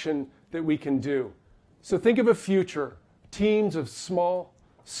collection that we can do. So think of a future, teams of small,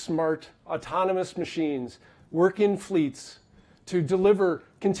 smart, autonomous machines work in fleets to deliver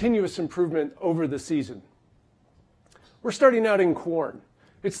continuous improvement over the season. We're starting out in corn.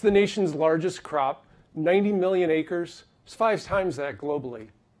 It's the nation's largest crop, 90 million acres. It's 5 times that globally.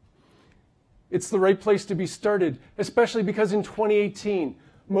 It's the right place to be started, especially because in 2018,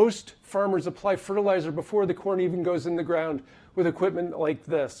 most farmers apply fertilizer before the corn even goes in the ground with equipment like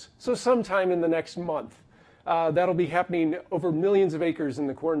this. So sometime in the next month, that'll be happening over millions of acres in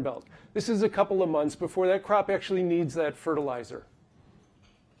the Corn Belt. This is a couple of months before that crop actually needs that fertilizer.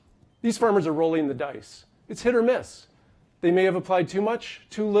 These farmers are rolling the dice. It's hit or miss. They may have applied too much,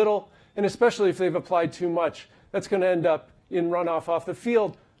 too little, and especially if they've applied too much, that's going to end up in runoff off the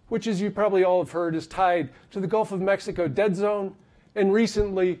field, which, as you probably all have heard, is tied to the Gulf of Mexico dead zone. And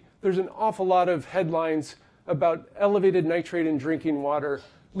recently, there's an awful lot of headlines about elevated nitrate in drinking water,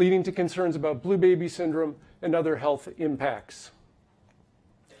 leading to concerns about blue baby syndrome and other health impacts.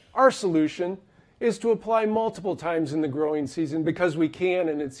 Our solution is to apply multiple times in the growing season because we can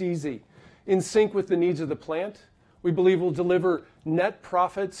and it's easy. In sync with the needs of the plant, we believe we'll deliver net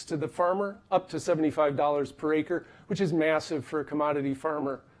profits to the farmer up to $75 per acre, which is massive for a commodity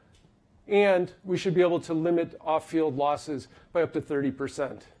farmer. And we should be able to limit off-field losses by up to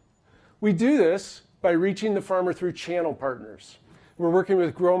 30%. We do this by reaching the farmer through channel partners. We're working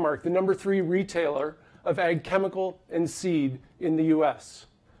with Growmark, the #3 retailer of ag chemical and seed in the US.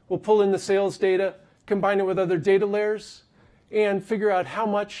 We'll pull in the sales data, combine it with other data layers, and figure out how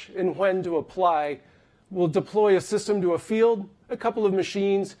much and when to apply. We'll deploy a system to a field, a couple of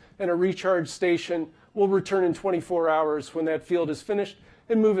machines, and a recharge station. We'll return in 24 hours when that field is finished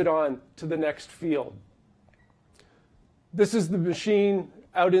and move it on to the next field. This is the machine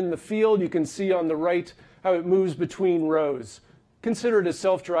out in the field. You can see on the right how it moves between rows. Consider it a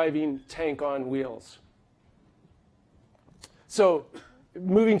self-driving tank on wheels. So,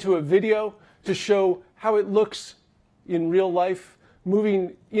 moving to a video to show how it looks in real life,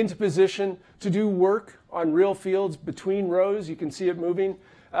 moving into position to do work on real fields between rows. You can see it moving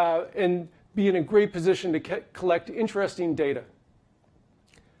and be in a great position to collect interesting data.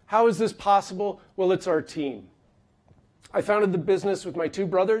 How is this possible? Well, it's our team. I founded the business with my two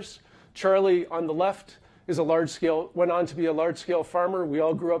brothers. Charlie on the left went on to be a large-scale farmer. We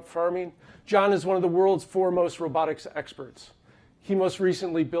all grew up farming. John is one of the world's foremost robotics experts. He most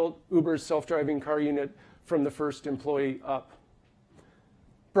recently built Uber's self-driving car unit from the first employee up.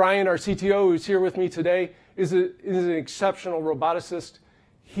 Brian, our CTO, who's here with me today, is an exceptional roboticist.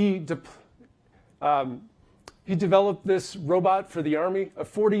 He developed this robot for the Army, a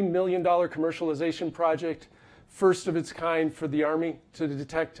 $40 million commercialization project, first of its kind for the Army to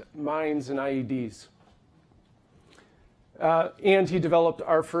detect mines and IEDs. And he developed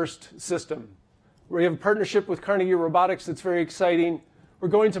our first system. We have a partnership with Carnegie Robotics that's very exciting. We're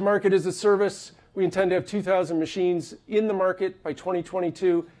going to market as a service. We intend to have 2,000 machines in the market by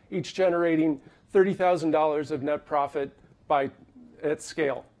 2022, each generating $30,000 of net profit at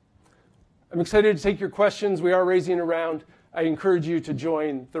scale. I'm excited to take your questions. We are raising a round. I encourage you to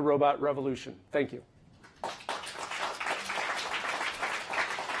join the robot revolution. Thank you.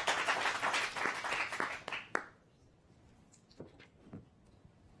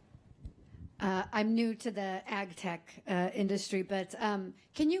 I'm new to the ag tech industry, but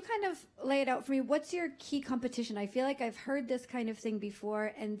can you kind of lay it out for me? What's your key competition? I feel like I've heard this kind of thing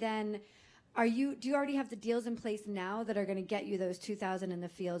before. And then do you already have the deals in place now that are going to get you those 2,000 in the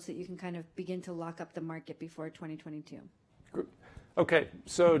field so that you can kind of begin to lock up the market before 2022? Okay,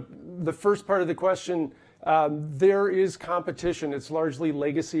 so the first part of the question, there is competition. It's largely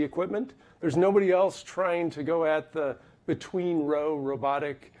legacy equipment. There's nobody else trying to go at the between-row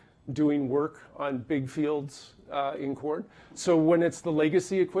robotic doing work on big fields in corn. So when it's the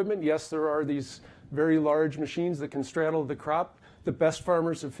legacy equipment, yes, there are these very large machines that can straddle the crop. The best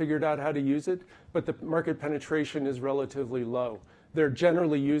farmers have figured out how to use it, but the market penetration is relatively low. They're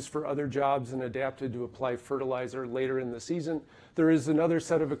generally used for other jobs and adapted to apply fertilizer later in the season. There is another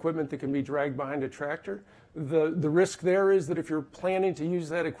set of equipment that can be dragged behind a tractor. The risk there is that if you're planning to use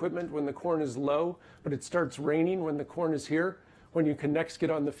that equipment when the corn is low, but it starts raining when the corn is here, when you can next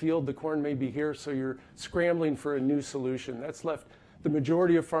get on the field, the corn may be here, so you're scrambling for a new solution. That's left the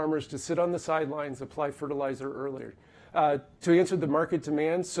majority of farmers to sit on the sidelines, apply fertilizer earlier. To answer the market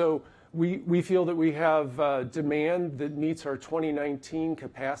demand, so we feel that we have demand that meets our 2019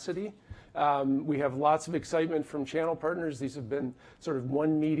 capacity. We have lots of excitement from channel partners. These have been sort of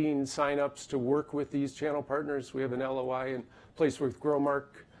one-meeting sign-ups to work with these channel partners. We have an LOI in place with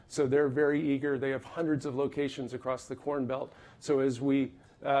Growmark, so they're very eager. They have hundreds of locations across the Corn Belt. So as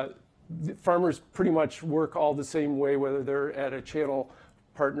farmers pretty much work all the same way, whether they're at a channel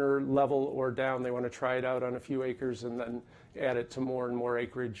partner level or down. They want to try it out on a few acres and then add it to more and more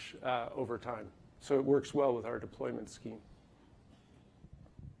acreage over time. So it works well with our deployment scheme.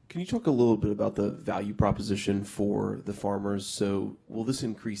 Can you talk a little bit about the value proposition for the farmers? So will this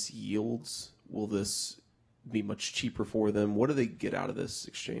increase yields? Will this be much cheaper for them? What do they get out of this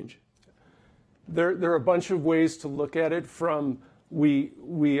exchange? There are a bunch of ways to look at it. From we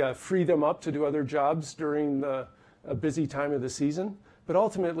free them up to do other jobs during a busy time of the season. But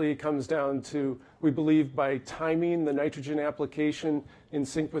ultimately, it comes down to, we believe by timing the nitrogen application in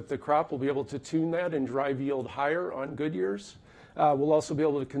sync with the crop, we'll be able to tune that and drive yield higher on good years. We'll also be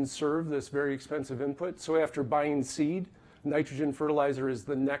able to conserve this very expensive input. So after buying seed, nitrogen fertilizer is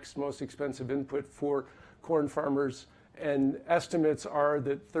the next most expensive input for corn farmers. And estimates are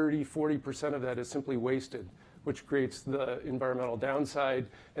that 30–40% of that is simply wasted, which creates the environmental downside.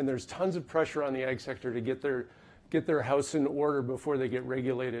 And there's tons of pressure on the ag sector to get their get their house in order before they get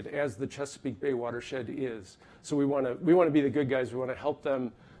regulated, as the Chesapeake Bay watershed is. So we want to be the good guys. We want to help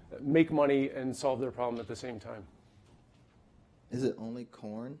them make money and solve their problem at the same time. Is it only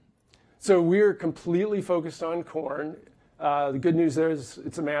corn? So we're completely focused on corn. The good news there is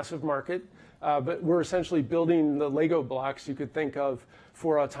it's a massive market, but we're essentially building the Lego blocks you could think of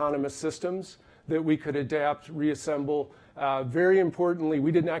for autonomous systems that we could adapt, reassemble. Very importantly,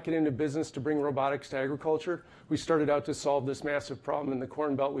 we did not get into business to bring robotics to agriculture. We started out to solve this massive problem in the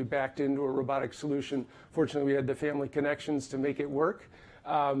Corn Belt. We backed into a robotic solution. Fortunately, we had the family connections to make it work.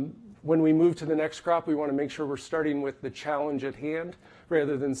 When we move to the next crop, we want to make sure we're starting with the challenge at hand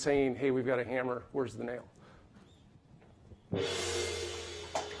rather than saying, hey, we've got a hammer, where's the nail?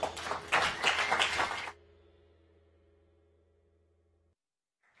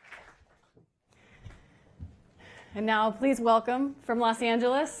 And now please welcome from Los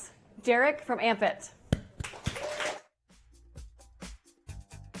Angeles, Derek from Ampit.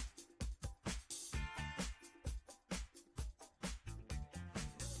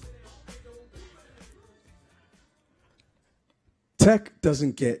 Tech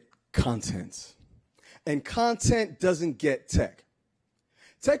doesn't get content, and content doesn't get tech.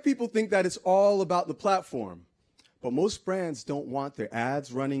 Tech people think that it's all about the platform, but most brands don't want their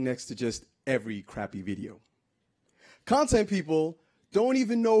ads running next to just every crappy video. Content people don't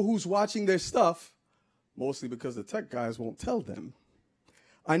even know who's watching their stuff, mostly because the tech guys won't tell them.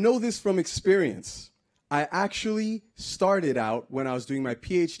 I know this from experience. I actually started out when I was doing my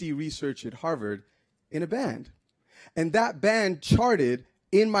PhD research at Harvard in a band. And that band charted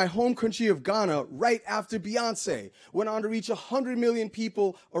in my home country of Ghana right after Beyonce went on to reach 100 million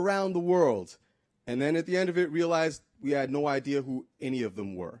people around the world. And then at the end of it, realized we had no idea who any of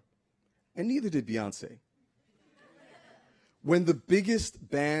them were. And neither did Beyonce. When the biggest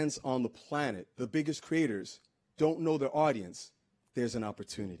bands on the planet, the biggest creators, don't know their audience, there's an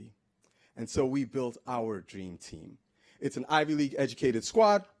opportunity. And so we built our dream team. It's an Ivy League educated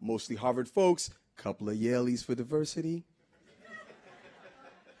squad, mostly Harvard folks, couple of Yaleys for diversity.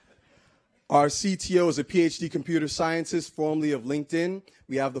 Our CTO is a PhD computer scientist, formerly of LinkedIn.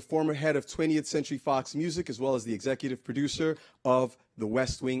 We have the former head of 20th Century Fox Music, as well as the executive producer of The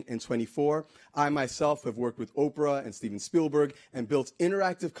West Wing and 24. I myself have worked with Oprah and Steven Spielberg and built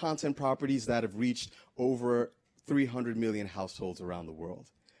interactive content properties that have reached over 300 million households around the world.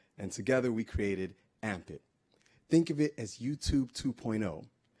 And together we created Ampit. Think of it as YouTube 2.0.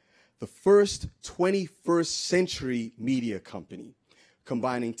 The first 21st century media company,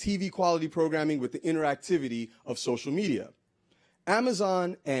 combining TV quality programming with the interactivity of social media.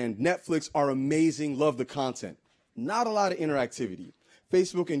 Amazon and Netflix are amazing, love the content. Not a lot of interactivity.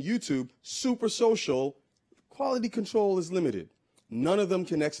 Facebook and YouTube, super social, quality control is limited. None of them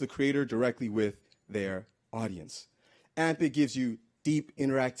connects the creator directly with their audience. Ampit gives you deep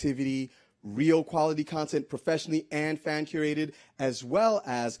interactivity, real quality content, professionally and fan curated, as well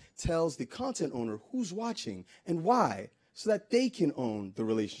as tells the content owner who's watching and why, so that they can own the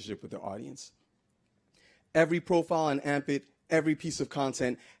relationship with their audience. Every profile on Ampit, every piece of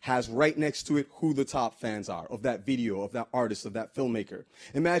content has right next to it who the top fans are of that video, of that artist, of that filmmaker.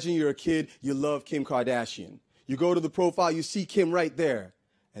 Imagine you're a kid, you love Kim Kardashian. You go to the profile, you see Kim right there,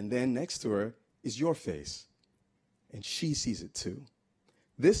 and then next to her is your face, and she sees it too.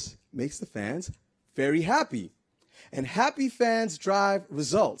 This makes the fans very happy. And happy fans drive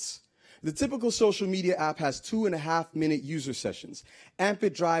results. The typical social media app has 2.5-minute user sessions.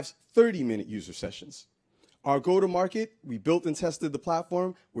 Ampit drives 30-minute user sessions. Our go-to-market, we built and tested the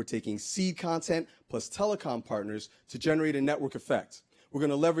platform. We're taking seed content plus telecom partners to generate a network effect. We're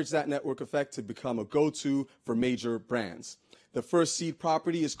going to leverage that network effect to become a go-to for major brands. The first seed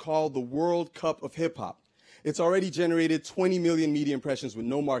property is called the World Cup of Hip Hop. It's already generated 20 million media impressions with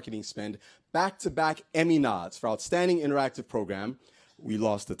no marketing spend, back-to-back Emmy nods for Outstanding Interactive Program. We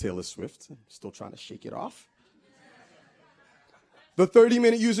lost to Taylor Swift. I'm still trying to shake it off. The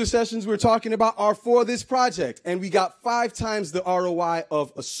 30-minute user sessions we're talking about are for this project, and we got 5 times the ROI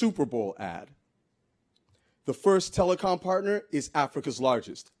of a Super Bowl ad. The first telecom partner is Africa's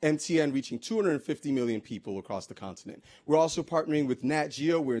largest, MTN, reaching 250 million people across the continent. We're also partnering with Nat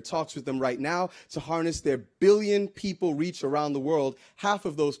Geo. We're in talks with them right now to harness their billion people reach around the world. Half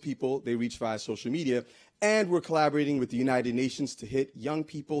of those people they reach via social media. And we're collaborating with the United Nations to hit young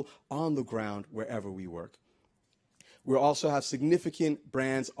people on the ground wherever we work. We also have significant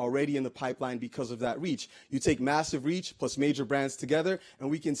brands already in the pipeline because of that reach. You take massive reach plus major brands together,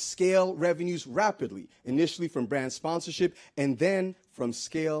 and we can scale revenues rapidly, initially from brand sponsorship, and then from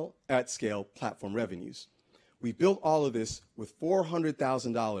at-scale platform revenues. We built all of this with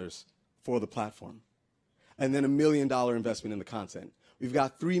 $400,000 for the platform. and then $1 million investment in the content. We've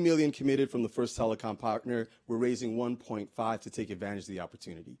got $3 million committed from the first telecom partner. We're raising 1.5 to take advantage of the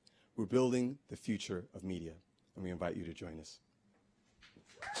opportunity. We're building the future of media, and we invite you to join us.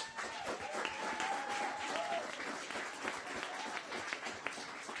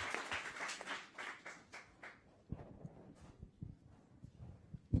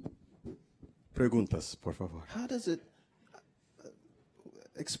 Preguntas, por favor. How does it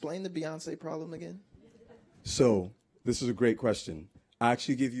explain the Beyonce problem again? So, this is a great question. I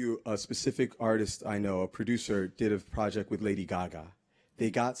actually give you a specific artist I know, a producer, did a project with Lady Gaga.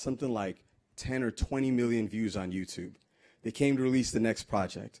 They got something like 10 or 20 million views on YouTube. They came to release the next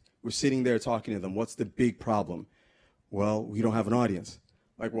project. We're sitting there talking to them. What's the big problem? Well, we don't have an audience.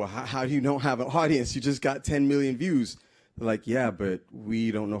 Like, well, how do you don't have an audience? You just got 10 million views. They're like, yeah, but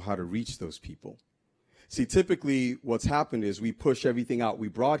we don't know how to reach those people. See, typically what's happened is we push everything out, we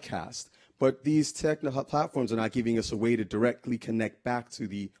broadcast, but these technical platforms are not giving us a way to directly connect back to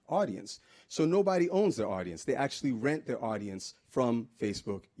the audience. So nobody owns their audience. They actually rent their audience from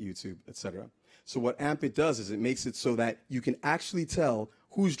Facebook, YouTube, etc. So what AMP-IT does is it makes it so that you can actually tell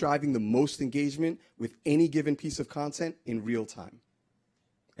who's driving the most engagement with any given piece of content in real time.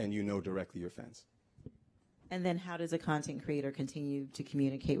 And you know directly your fans. And then how does a content creator continue to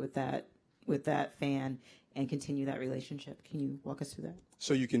communicate with that fan and continue that relationship? Can you walk us through that?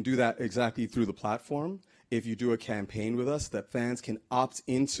 So you can do that exactly through the platform. If you do a campaign with us, that fans can opt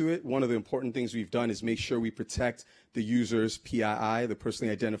into it. One of the important things we've done is make sure we protect the user's PII, the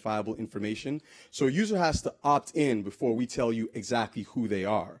personally identifiable information. So a user has to opt in before we tell you exactly who they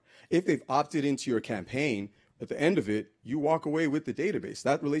are. If they've opted into your campaign, at the end of it, you walk away with the database.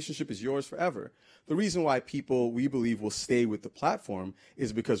 That relationship is yours forever. The reason why people, we believe, will stay with the platform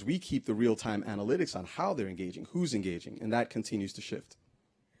is because we keep the real-time analytics on how they're engaging, who's engaging, and that continues to shift.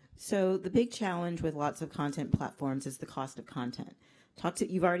 So the big challenge with lots of content platforms is the cost of content.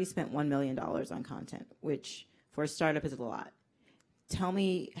 You've already spent $1 million on content, which for a startup is a lot. Tell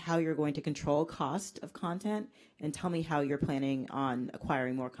me how you're going to control cost of content, and tell me how you're planning on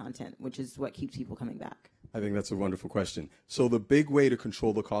acquiring more content, which is what keeps people coming back. I think that's a wonderful question. So the big way to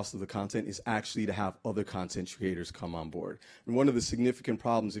control the cost of the content is actually to have other content creators come on board. And one of the significant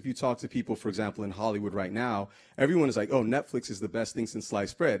problems, if you talk to people, for example, in Hollywood right now, everyone is like, oh, Netflix is the best thing since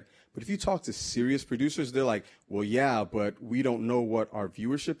sliced bread. But if you talk to serious producers, they're like, well, yeah, but we don't know what our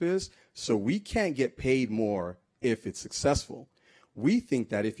viewership is, so we can't get paid more if it's successful. We think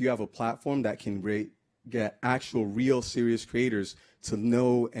that if you have a platform that can get actual, real, serious creators to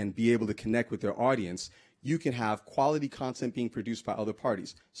know and be able to connect with their audience, you can have quality content being produced by other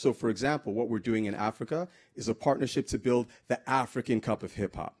parties. So, for example, what we're doing in Africa is a partnership to build the African Cup of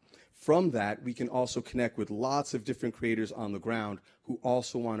Hip Hop. From that, we can also connect with lots of different creators on the ground who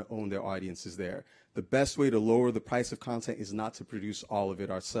also want to own their audiences there. The best way to lower the price of content is not to produce all of it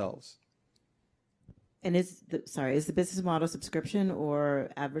ourselves. And is the business model subscription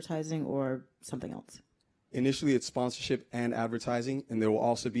or advertising or something else? Initially, it's sponsorship and advertising, and there will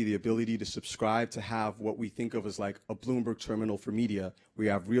also be the ability to subscribe to have what we think of as like a Bloomberg terminal for media. We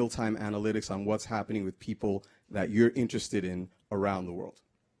have real-time analytics on what's happening with people that you're interested in around the world.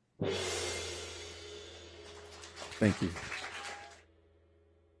 Thank you.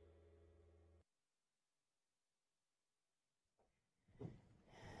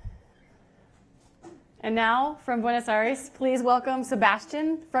 And now, from Buenos Aires, please welcome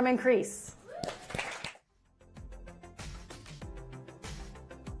Sebastian from Increase.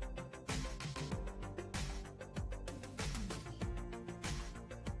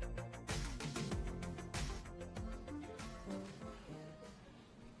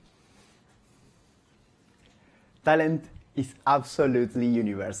 Talent is absolutely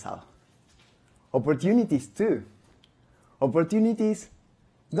universal. Opportunities too. Opportunities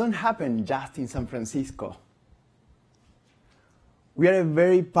don't happen just in San Francisco. We are a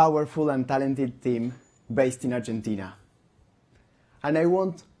very powerful and talented team based in Argentina. And I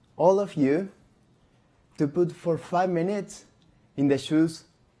want all of you to put for 5 minutes in the shoes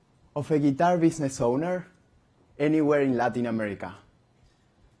of a guitar business owner anywhere in Latin America.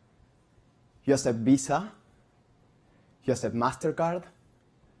 You accept Visa, you accept MasterCard,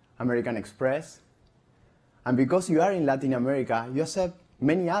 American Express, and because you are in Latin America, you accept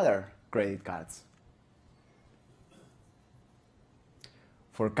many other credit cards.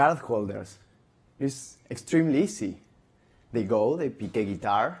 For cardholders, it's extremely easy. They go, they pick a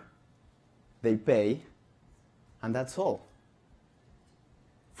guitar, they pay, and that's all.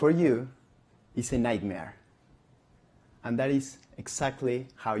 For you, it's a nightmare. And that is exactly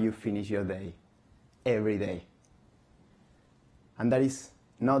how you finish your day, every day. And that is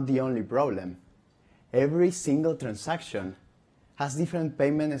not the only problem. every single transaction has different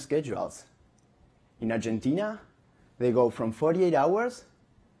payment schedules. In Argentina, they go from 48 hours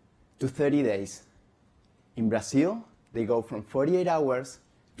to 30 days. In Brazil, they go from 48 hours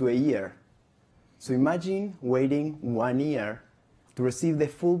to a year. So imagine waiting 1 year to receive the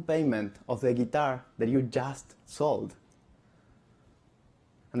full payment of the guitar that you just sold.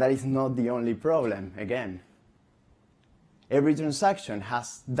 And that is not the only problem, again. Every transaction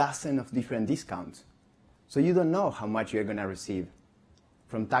has dozens of different discounts. So you don't know how much you're going to receive.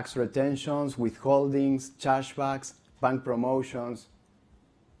 From tax retentions, withholdings, chargebacks, bank promotions.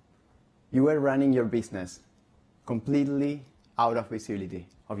 You are running your business completely out of visibility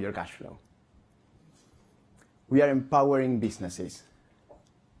of your cash flow. We are empowering businesses.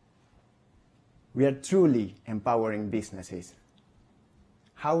 We are truly empowering businesses.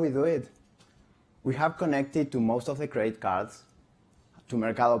 How we do it? We have connected to most of the credit cards, to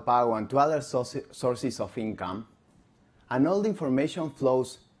Mercado Pago and to other sources of income, and all the information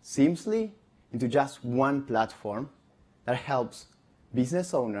flows seamlessly into just one platform that helps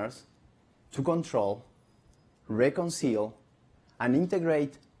business owners to control, reconcile, and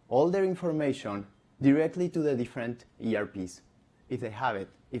integrate all their information directly to the different ERPs, if they have it.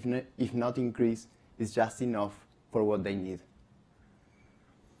 If not increase, it's just enough for what they need.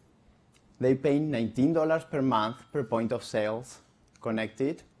 They pay $19 per month per point of sales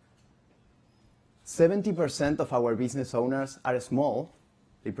connected. 70% of our business owners are small.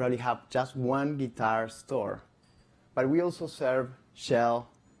 They probably have just one guitar store. But we also serve Shell,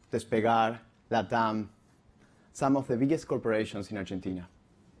 Despegar, Latam, some of the biggest corporations in Argentina.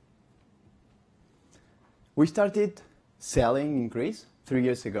 We started selling Increase 3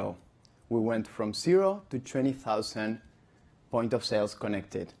 years ago. We went from 0 to 20,000 point of sales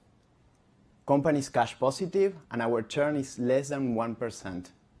connected. Company is cash positive, and our churn is less than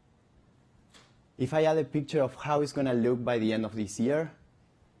 1%. If I add a picture of how it's going to look by the end of this year,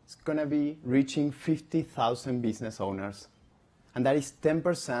 it's going to be reaching 50,000 business owners. And that is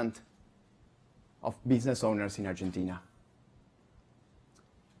 10% of business owners in Argentina.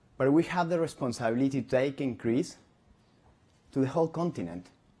 But we have the responsibility to take Increase to the whole continent.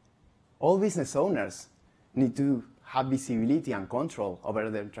 All business owners need to have visibility and control over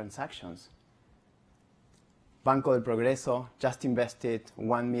their transactions. Banco del Progreso just invested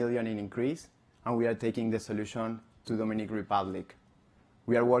 $1 million in Increase, and we are taking the solution to Dominican Republic.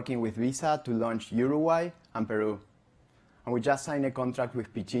 We are working with Visa to launch Uruguay and Peru. And we just signed a contract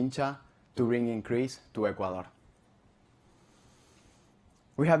with Pichincha to bring Increase to Ecuador.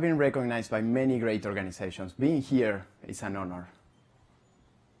 We have been recognized by many great organizations. Being here is an honor.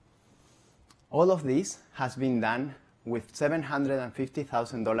 All of this has been done with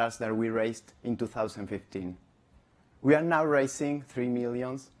 $750,000 that we raised in 2015. We are now raising $3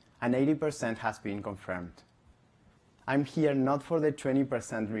 million, and 80% has been confirmed. I'm here not for the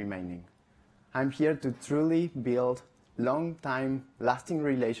 20% remaining. I'm here to truly build long-time, lasting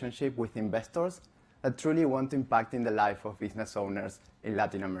relationship with investors that truly want to impact in the life of business owners in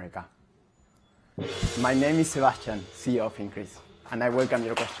Latin America. My name is Sebastian, CEO of Increase, and I welcome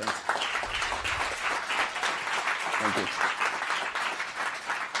your questions. Thank you.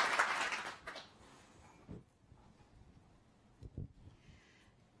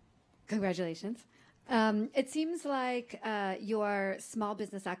 Congratulations. It seems like your small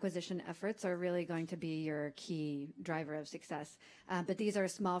business acquisition efforts are really going to be your key driver of success. But these are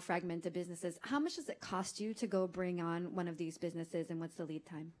small, fragmented businesses. How much does it cost you to go bring on one of these businesses, and what's the lead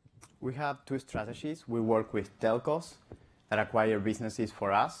time? We have two strategies. We work with telcos that acquire businesses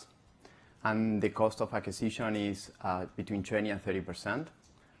for us, and the cost of acquisition is between 20 and 30%.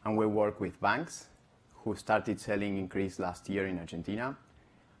 And we work with banks who started selling Increase last year in Argentina.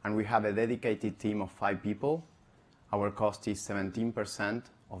 And we have a dedicated team of 5 people. Our cost is 17%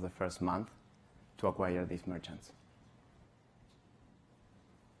 of the first month to acquire these merchants.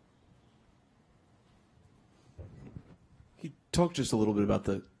 Can you talk just a little bit about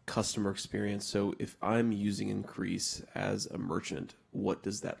the customer experience? So if I'm using Increase as a merchant, what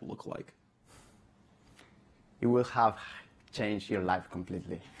does that look like? It will have changed your life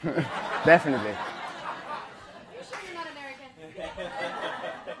completely. Definitely. You're sure you're not American?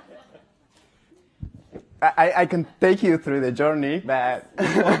 I can take you through the journey, but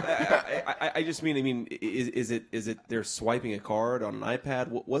I just mean, is it they're swiping a card on an iPad?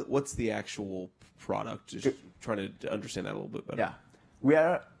 What's the actual product? Just trying to understand that a little bit better. Yeah, we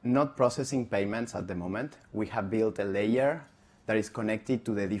are not processing payments at the moment. We have built a layer that is connected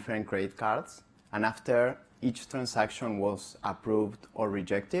to the different credit cards, and after each transaction was approved or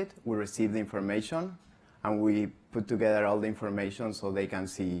rejected, we receive the information, and we put together all the information so they can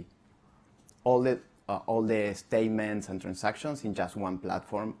see all the all the statements and transactions in just one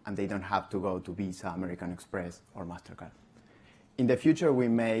platform, and they don't have to go to Visa, American Express, or MasterCard. In the future, we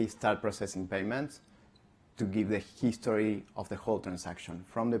may start processing payments to give the history of the whole transaction,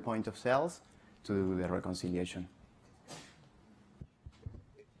 from the point of sales to the reconciliation.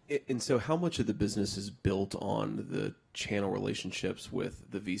 And so how much of the business is built on the channel relationships with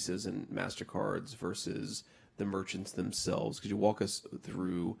the Visas and MasterCards versus the merchants themselves? Could you walk us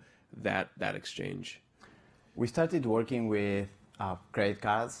through that exchange? We started working with credit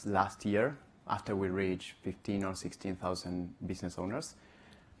cards last year after we reached 15 or 16,000 business owners.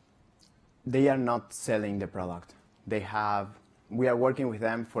 They are not selling the product. We are working with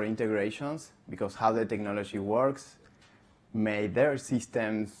them for integrations because how the technology works made their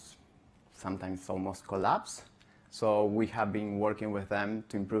systems sometimes almost collapse. So we have been working with them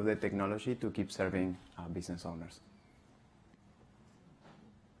to improve the technology to keep serving business owners.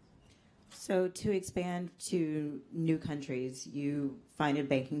 So to expand to new countries, you find a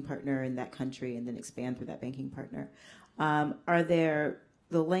banking partner in that country and then expand through that banking partner.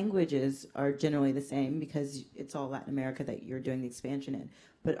 The languages are generally the same because it's all Latin America that you're doing the expansion in.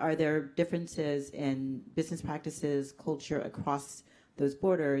 But are there differences in business practices, culture across those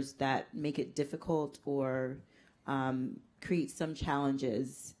borders that make it difficult or create some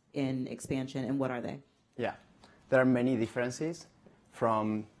challenges in expansion, and what are they? Yeah, there are many differences,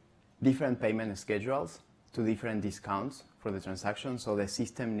 from different payment schedules to different discounts for the transaction. So the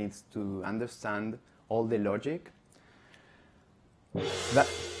system needs to understand all the logic.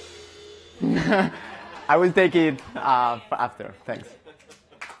 I will take it after. Thanks.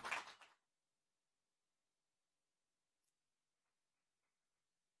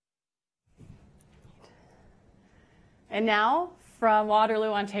 And now, from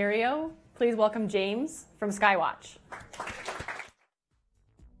Waterloo, Ontario, please welcome James from Skywatch.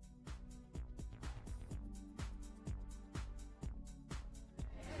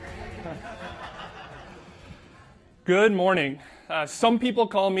 Good morning. Some people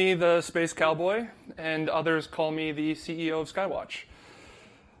call me the Space Cowboy, and others call me the CEO of Skywatch.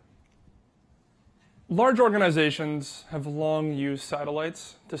 Large organizations have long used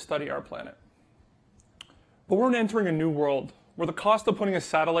satellites to study our planet. But we're entering a new world where the cost of putting a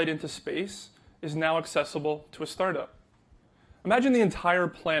satellite into space is now accessible to a startup. Imagine the entire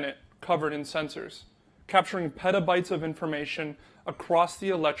planet covered in sensors, capturing petabytes of information across the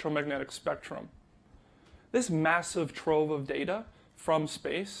electromagnetic spectrum. This massive trove of data from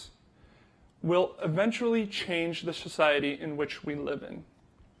space will eventually change the society in which we live in.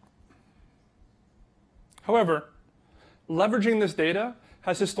 However, leveraging this data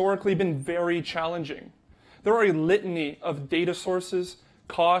has historically been very challenging. There are a litany of data sources,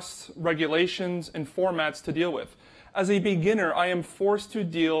 costs, regulations, and formats to deal with. As a beginner, I am forced to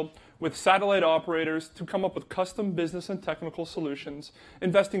deal with satellite operators to come up with custom business and technical solutions,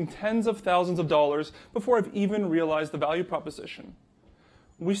 investing tens of thousands of dollars before I've even realized the value proposition.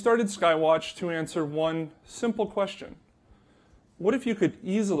 We started Skywatch to answer one simple question. What if you could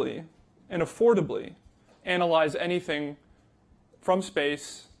easily and affordably analyze anything from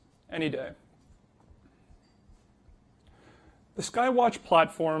space any day? The Skywatch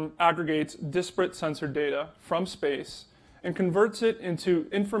platform aggregates disparate sensor data from space and converts it into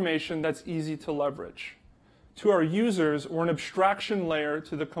information that's easy to leverage. To our users, we're an abstraction layer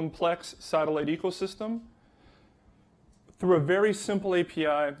to the complex satellite ecosystem. Through a very simple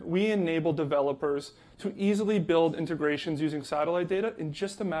API, we enable developers to easily build integrations using satellite data in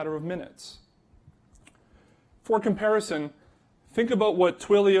just a matter of minutes. For comparison, think about what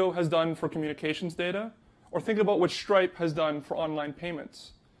Twilio has done for communications data, or think about what Stripe has done for online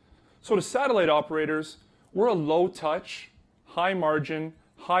payments. So to satellite operators, we're a low-touch, high-margin,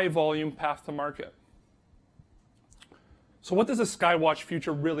 high-volume path to market. So what does a Skywatch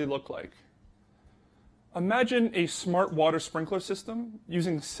future really look like? Imagine a smart water sprinkler system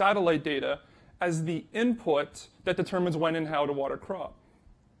using satellite data as the input that determines when and how to water crop.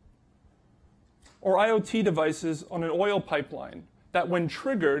 Or IoT devices on an oil pipeline that, when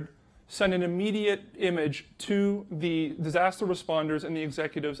triggered, send an immediate image to the disaster responders and the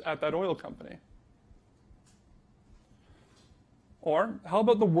executives at that oil company. Or how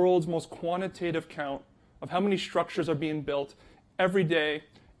about the world's most quantitative count of how many structures are being built every day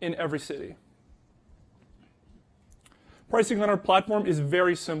in every city? Pricing on our platform is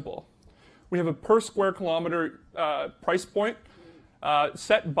very simple. We have a per square kilometer price point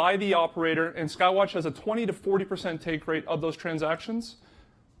set by the operator, and Skywatch has a 20 to 40% take rate of those transactions.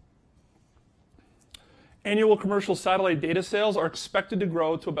 Annual commercial satellite data sales are expected to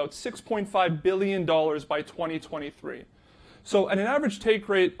grow to about $6.5 billion by 2023. So at an average take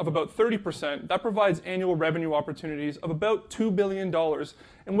rate of about 30%, that provides annual revenue opportunities of about $2 billion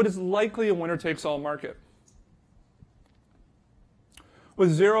in what is likely a winner-takes-all market.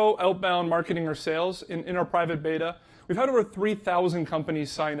 With zero outbound marketing or sales in our private beta, we've had over 3,000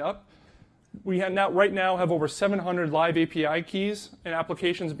 companies sign up. We right now have over 700 live API keys and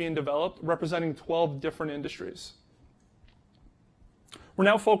applications being developed representing 12 different industries. We're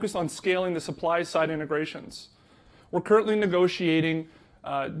now focused on scaling the supply side integrations. We're currently negotiating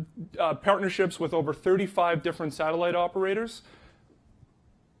partnerships with over 35 different satellite operators.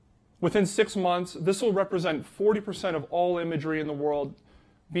 Within 6 months, this will represent 40% of all imagery in the world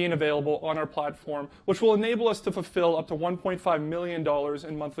being available on our platform, which will enable us to fulfill up to $1.5 million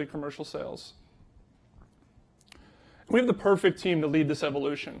in monthly commercial sales. We have the perfect team to lead this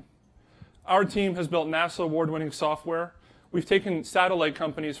evolution. Our team has built NASA award-winning software. We've taken satellite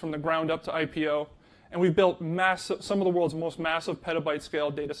companies from the ground up to IPO, and we've built some of the world's most massive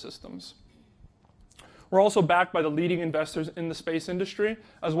petabyte-scale data systems. We're also backed by the leading investors in the space industry,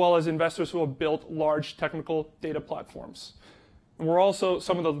 as well as investors who have built large technical data platforms. And we're also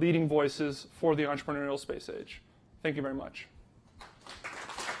some of the leading voices for the entrepreneurial space age. Thank you very much.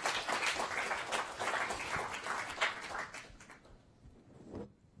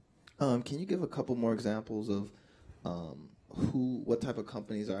 Can you give a couple more examples of what type of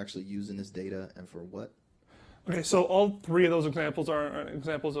companies are actually using this data and for what? Okay, so all three of those examples are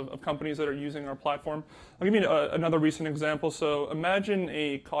examples of companies that are using our platform. I'll give you another recent example. So imagine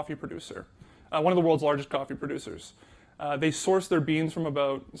a coffee producer, one of the world's largest coffee producers. They source their beans from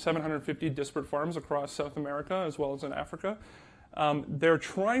about 750 disparate farms across South America as well as in Africa. They're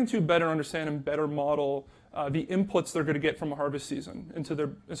trying to better understand and better model the inputs they're going to get from a harvest season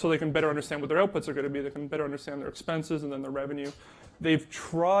so they can better understand what their outputs are going to be. They can better understand their expenses and then their revenue. They've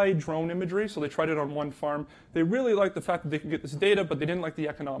tried drone imagery, so they tried it on one farm. They really liked the fact that they could get this data, but they didn't like the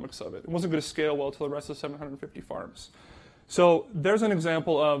economics of it. It wasn't going to scale well to the rest of 750 farms. So there's an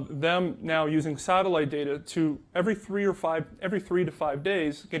example of them now using satellite data to every 3 to 5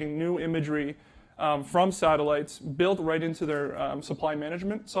 days, getting new imagery from satellites built right into their supply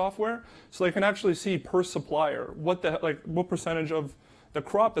management software, so they can actually see per supplier what percentage of the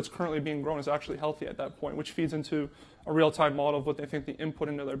crop that's currently being grown is actually healthy at that point, which feeds into a real-time model of what they think the input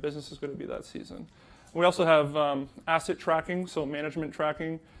into their business is going to be that season. We also have asset tracking, so management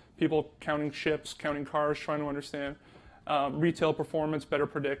tracking, people counting ships, counting cars, trying to understand retail performance, better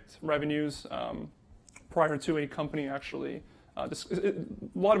predict revenues prior to a company actually. A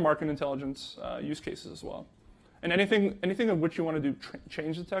lot of market intelligence use cases as well. And anything in which you want to do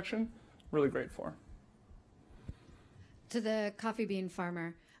change detection, really great for. To the coffee bean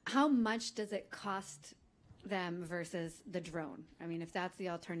farmer, how much does it cost them versus the drone? I mean, if that's the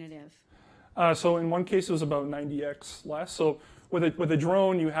alternative. So in one case, it was about 90x less. So with a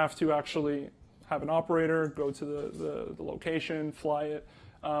drone, you have to actually have an operator, go to the location, fly it.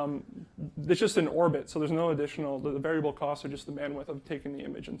 It's just in orbit, so there's no additional, the variable costs are just the bandwidth of taking the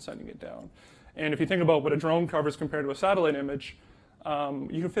image and sending it down. And if you think about what a drone covers compared to a satellite image,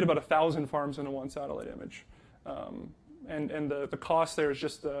 you can fit about 1,000 farms into one satellite image. And the cost there is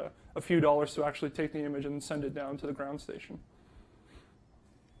just a few dollars to actually take the image and send it down to the ground station.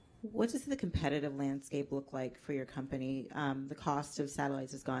 What does the competitive landscape look like for your company? The cost of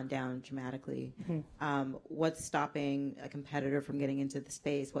satellites has gone down dramatically. Mm-hmm. What's stopping a competitor from getting into the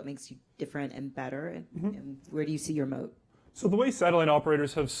space? What makes you different and better? And where do you see your moat? So the way satellite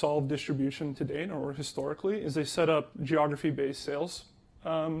operators have solved distribution to date, or historically, is they set up geography-based sales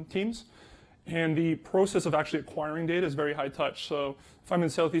teams. And the process of actually acquiring data is very high touch. So if I'm in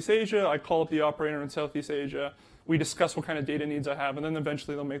Southeast Asia, I call up the operator in Southeast Asia. We discuss what kind of data needs I have, and then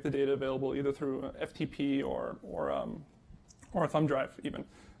eventually they'll make the data available either through FTP or a thumb drive, even,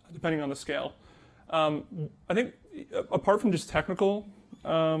 depending on the scale. I think apart from just technical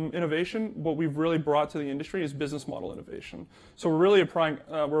innovation, what we've really brought to the industry is business model innovation. So we're really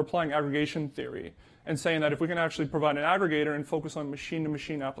applying aggregation theory and saying that if we can actually provide an aggregator and focus on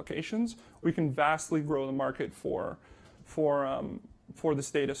machine-to-machine applications, we can vastly grow the market for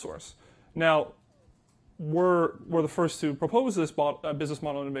this data source. Now, we're the first to propose this business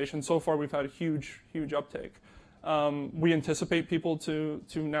model innovation. So far, we've had a huge uptake. We anticipate people to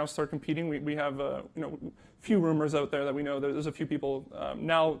now start competing. We have few rumors out there that we know there's a few people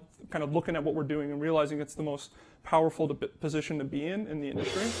now kind of looking at what we're doing and realizing it's the most powerful position to be in the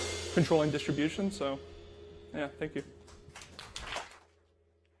industry, controlling distribution. So, yeah, thank you.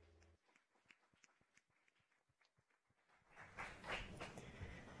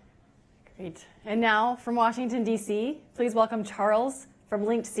 Great. And now from Washington, D.C., please welcome Charles from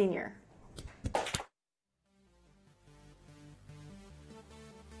Linked Senior.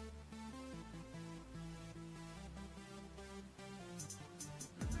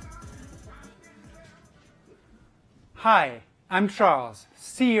 Hi, I'm Charles,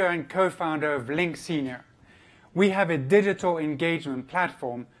 CEO and co-founder of Link Senior. We have a digital engagement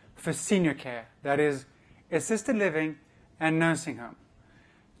platform for senior care, that is, assisted living and nursing home.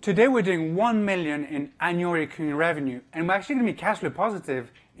 Today we're doing 1 million in annual recurring revenue, and we're actually going to be cash flow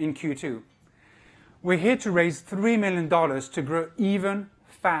positive in Q2. We're here to raise $3 million to grow even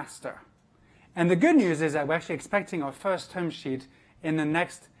faster. And the good news is that we're actually expecting our first term sheet in the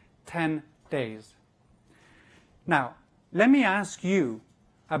next 10 days. Now, let me ask you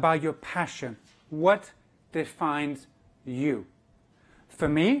about your passion. What defines you? For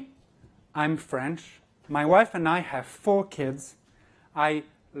me, I'm French. My wife and I have 4 kids. I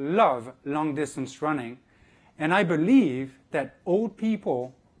love long distance running. And I believe that old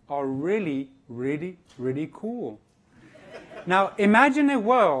people are really, really, really cool. Now, imagine a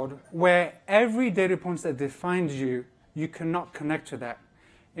world where every data point that defines you, you cannot connect to that.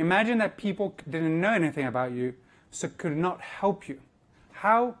 Imagine that people didn't know anything about you, so could not help you.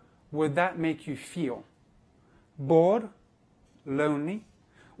 How would that make you feel? Bored? Lonely?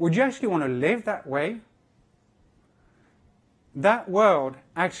 Would you actually want to live that way? That world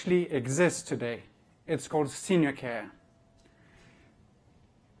actually exists today. It's called senior care.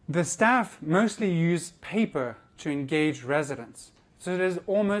 The staff mostly use paper to engage residents, so there's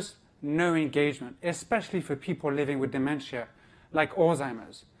almost no engagement, especially for people living with dementia, like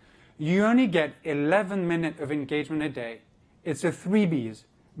Alzheimer's. You only get 11 minutes of engagement a day. It's the 3 Bs,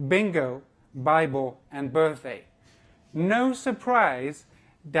 bingo, Bible, and birthday. No surprise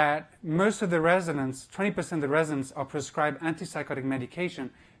that most of the residents, 20% of the residents, are prescribed antipsychotic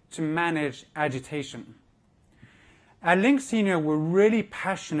medication to manage agitation. At Link Senior, we're really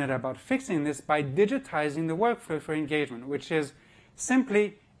passionate about fixing this by digitizing the workflow for engagement, which is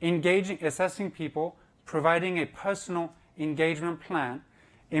simply engaging, assessing people, providing a personal engagement plan.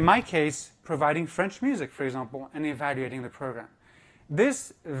 In my case, providing French music, for example, and evaluating the program.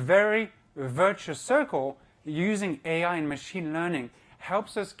 This very virtuous circle, using AI and machine learning,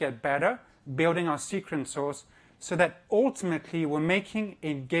 helps us get better, building our secret sauce, so that ultimately we're making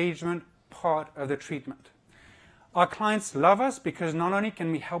engagement part of the treatment. Our clients love us because not only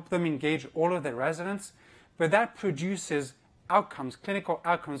can we help them engage all of their residents, but that produces outcomes, clinical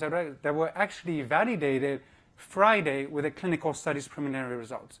outcomes that were actually validated Friday with the clinical studies preliminary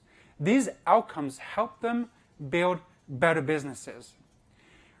results. These outcomes help them build better businesses.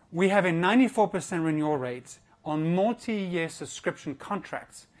 We have a 94% renewal rate on multi-year subscription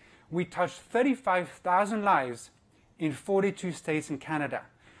contracts. We touch 35,000 lives in 42 states and Canada.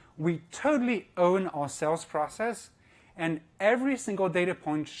 We totally own our sales process, and every single data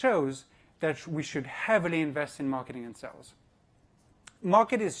point shows that we should heavily invest in marketing and sales.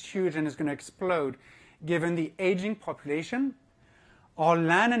 Market is huge and is going to explode given the aging population, our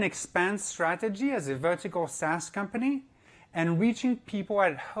land and expand strategy as a vertical SaaS company, and reaching people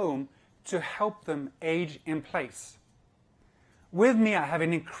at home to help them age in place. With me, I have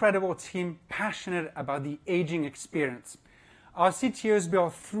an incredible team passionate about the aging experience. Our CTOs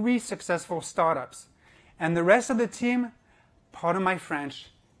built 3 successful startups, and the rest of the team, pardon my French,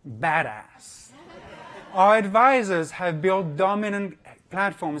 badass. Our advisors have built dominant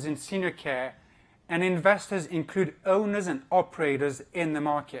platforms in senior care, and investors include owners and operators in the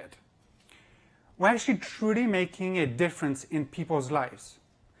market. We're actually truly making a difference in people's lives.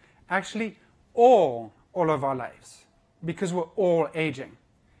 Actually, all of our lives, because we're all aging.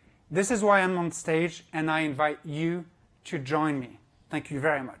 This is why I'm on stage, and I invite you to join me. Thank you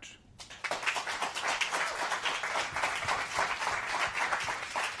very much.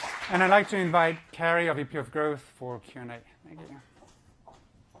 And I'd like to invite Carrie, our VP of Growth, for Q&A. Thank you.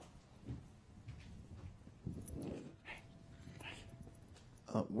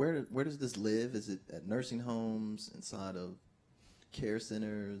 Where does this live? Is it at nursing homes, inside of care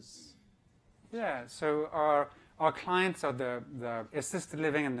centers? Yeah, so our clients are the assisted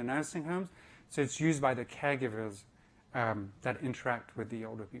living and the nursing homes. So it's used by the caregivers that interact with the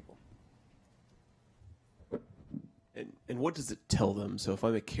older people. And what does it tell them? So if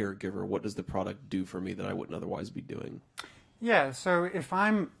I'm a caregiver, what does the product do for me that I wouldn't otherwise be doing? Yeah, so if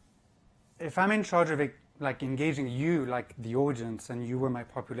I'm in charge of like engaging you, like the audience, and you were my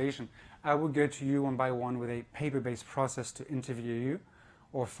population, I would go to you one by one with a paper-based process to interview you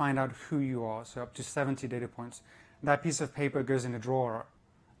or find out who you are, so up to 70 data points. That piece of paper goes in a drawer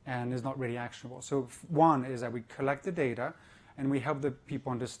and is not really actionable. So one is that we collect the data and we help the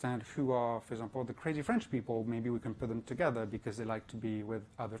people understand who are, for example, the crazy French people. Maybe we can put them together because they like to be with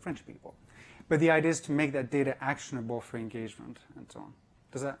other French people. But the idea is to make that data actionable for engagement and so on.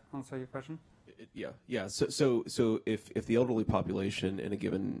 Does that answer your question? Yeah. So if the elderly population in a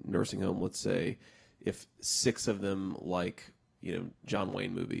given nursing home, let's say, if 6 of them like, John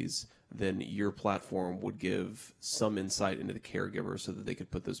Wayne movies, then your platform would give some insight into the caregiver so that they could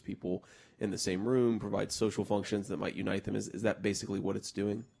put those people in the same room, provide social functions that might unite them. Is that basically what it's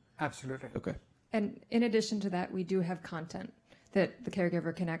doing? Absolutely. Okay. And in addition to that, we do have content that the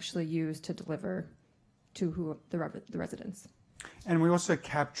caregiver can actually use to deliver to the residents. And we also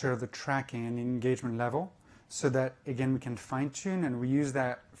capture the tracking and the engagement level so that, again, we can fine-tune, and we use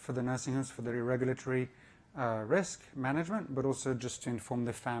that for the nursing homes for the regulatory risk management, but also just to inform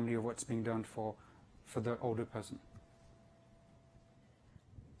the family of what's being done for the older person.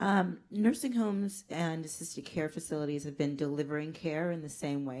 Nursing homes and assisted care facilities have been delivering care in the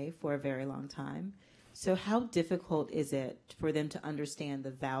same way for a very long time. So how difficult is it for them to understand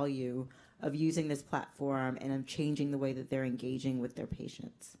the value of using this platform and of changing the way that they're engaging with their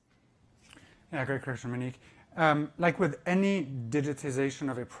patients? Yeah, great question, Monique. Like with any digitization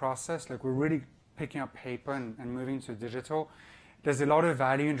of a process, like we're really picking up paper and moving to digital, there's a lot of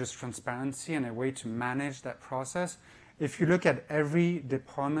value in just transparency and a way to manage that process. If you look at every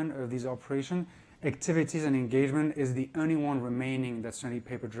department of these operations, activities and engagement is the only one remaining that's only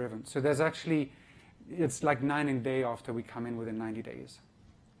paper-driven. So there's actually, it's like night and day after we come in within 90 days.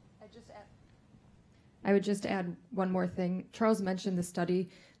 I would just add one more thing. Charles mentioned the study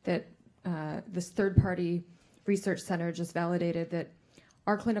that this third-party research center just validated that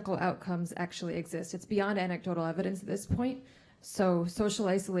our clinical outcomes actually exist. It's beyond anecdotal evidence at this point. So social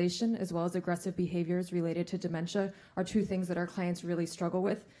isolation as well as aggressive behaviors related to dementia are 2 things that our clients really struggle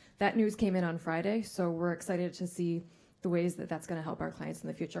with. That news came in on Friday, so we're excited to see the ways that that's going to help our clients in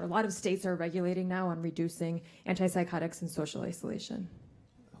the future. A lot of states are regulating now on reducing antipsychotics and social isolation.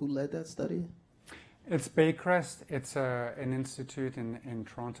 Who led that study? It's Baycrest. It's an institute in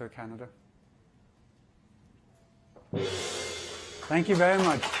Toronto, Canada. Thank you very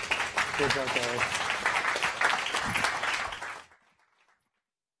much. Good job, guys.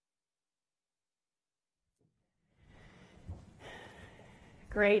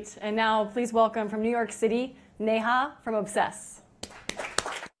 Great. And now please welcome from New York City, Neha from Obsess.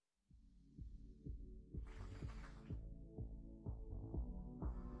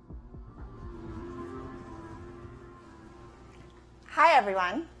 Hi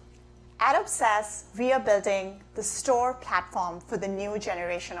everyone. At Obsess, we are building the store platform for the new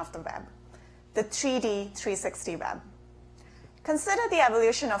generation of the web, the 3D 360 web. Consider the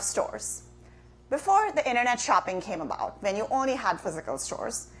evolution of stores. Before the internet shopping came about, when you only had physical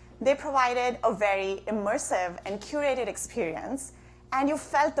stores, they provided a very immersive and curated experience, and you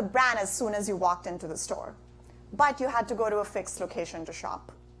felt the brand as soon as you walked into the store. But you had to go to a fixed location to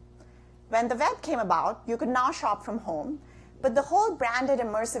shop. When the web came about, you could now shop from home, but the whole branded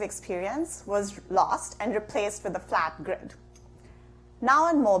immersive experience was lost and replaced with a flat grid. Now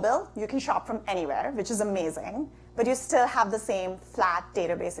on mobile, you can shop from anywhere, which is amazing, but you still have the same flat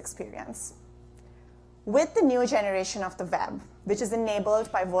database experience. With the new generation of the web, which is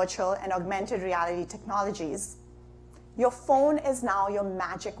enabled by virtual and augmented reality technologies, your phone is now your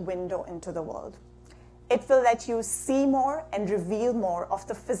magic window into the world. It will let you see more and reveal more of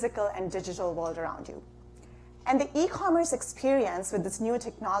the physical and digital world around you. And the e-commerce experience with this new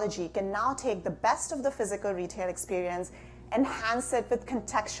technology can now take the best of the physical retail experience, enhance it with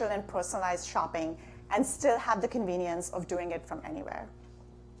contextual and personalized shopping, and still have the convenience of doing it from anywhere.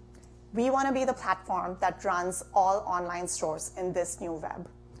 We want to be the platform that runs all online stores in this new web.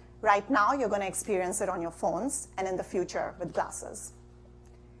 Right now, you're going to experience it on your phones, and in the future, with glasses.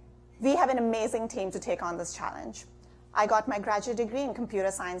 We have an amazing team to take on this challenge. I got my graduate degree in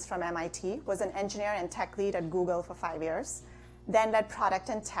computer science from MIT, was an engineer and tech lead at Google for 5 years, then led product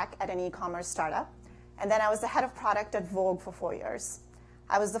and tech at an e-commerce startup, and then I was the head of product at Vogue for 4 years.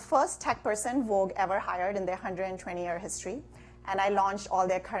 I was the first tech person Vogue ever hired in their 120-year history, and I launched all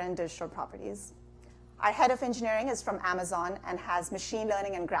their current digital properties. Our head of engineering is from Amazon and has machine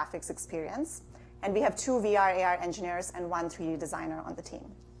learning and graphics experience, and we have 2 VR/AR engineers and 1 3D designer on the team.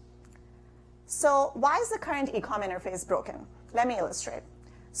 So why is the current e-com interface broken? Let me illustrate.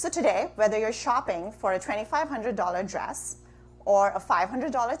 So today, whether you're shopping for a $2,500 dress or a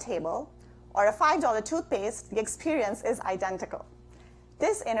 $500 table or a $5 toothpaste, the experience is identical.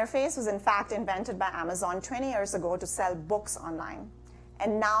 This interface was in fact invented by Amazon 20 years ago to sell books online.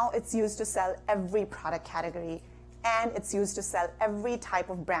 And now it's used to sell every product category, and it's used to sell every type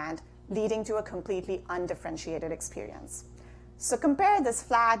of brand, leading to a completely undifferentiated experience. So compare this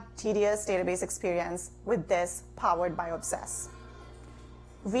flat, tedious database experience with this powered by Obsess.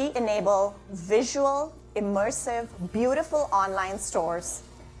 We enable visual, immersive, beautiful online stores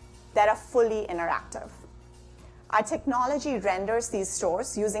that are fully interactive. Our technology renders these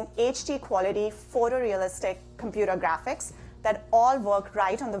stores using HD quality photorealistic computer graphics that all work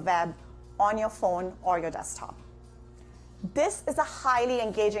right on the web, on your phone or your desktop. This is a highly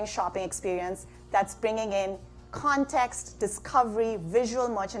engaging shopping experience that's bringing in context, discovery, visual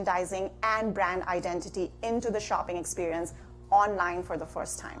merchandising, and brand identity into the shopping experience online for the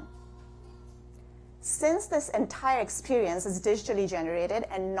first time. Since this entire experience is digitally generated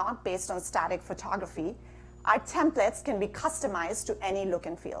and not based on static photography, our templates can be customized to any look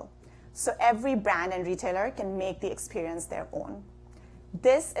and feel. So every brand and retailer can make the experience their own.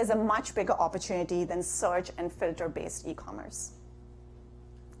 This is a much bigger opportunity than search and filter-based e-commerce.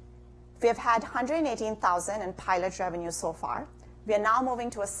 We have had 118,000 in pilot revenue so far. We are now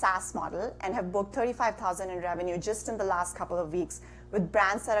moving to a SaaS model and have booked 35,000 in revenue just in the last couple of weeks with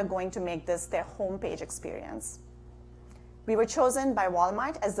brands that are going to make this their homepage experience. We were chosen by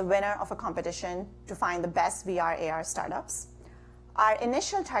Walmart as the winner of a competition to find the best VR AR startups. Our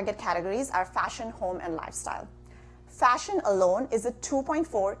initial target categories are fashion, home, and lifestyle. Fashion alone is a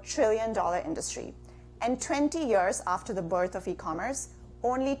 $2.4 trillion industry, and 20 years after the birth of e-commerce,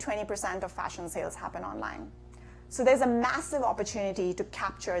 only 20% of fashion sales happen online. So there's a massive opportunity to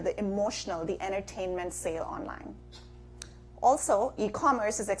capture the emotional, the entertainment sale online. Also,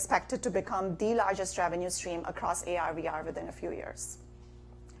 e-commerce is expected to become the largest revenue stream across AR/VR within a few years.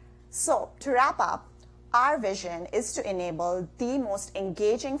 So to wrap up, our vision is to enable the most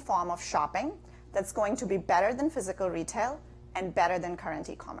engaging form of shopping that's going to be better than physical retail and better than current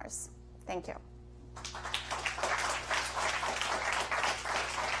e-commerce. Thank you.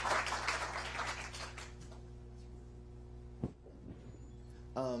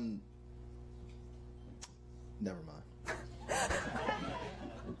 Never mind.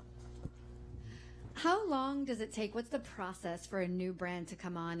 How long does it take? What's the process for a new brand to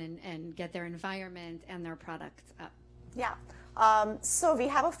come on and get their environment and their products up? Yeah. So we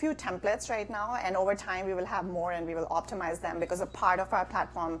have a few templates right now, and over time we will have more and we will optimize them because a part of our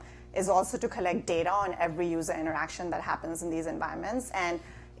platform is also to collect data on every user interaction that happens in these environments. And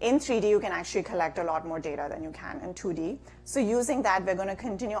in 3D, you can actually collect a lot more data than you can in 2D. So using that, we're going to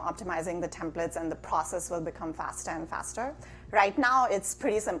continue optimizing the templates and the process will become faster and faster. Right now, it's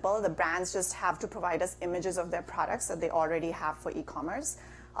pretty simple. The brands just have to provide us images of their products that they already have for e-commerce.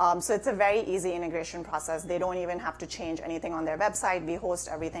 So it's a very easy integration process. They don't even have to change anything on their website. We host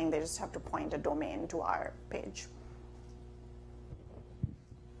everything. They just have to point a domain to our page.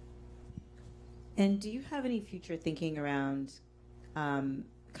 And do you have any future thinking around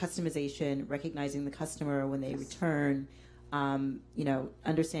customization, recognizing the customer when they return,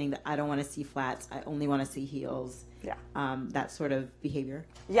 understanding that I don't want to see flats, I only want to see heels, that sort of behavior?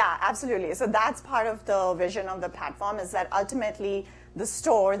 Yeah, absolutely. So that's part of the vision of the platform, is that ultimately the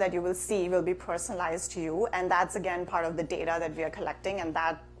store that you will see will be personalized to you. And that's, again, part of the data that we are collecting. And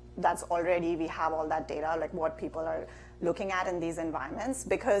that's already, we have all that data, like what people are looking at in these environments,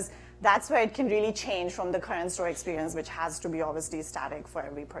 because that's where it can really change from the current store experience, which has to be obviously static for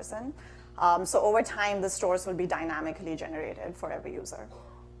every person. So over time, the stores will be dynamically generated for every user.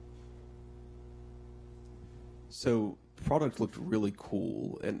 So product looked really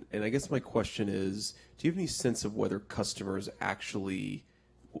cool, and I guess my question is, do you have any sense of whether customers actually,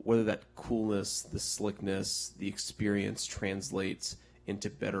 whether that coolness, the slickness, the experience translates into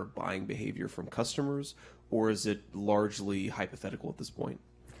better buying behavior from customers, or is it largely hypothetical at this point?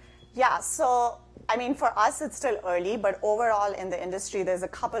 Yeah, so I mean, for us, it's still early, but overall in the industry, there's a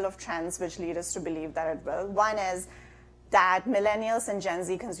couple of trends which lead us to believe that it will. One is that millennials and Gen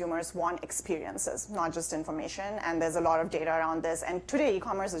Z consumers want experiences, not just information, and there's a lot of data around this. And today,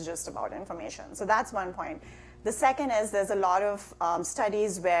 e-commerce is just about information. So that's one point. The second is there's a lot of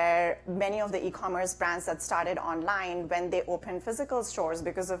studies where many of the e-commerce brands that started online, when they open physical stores,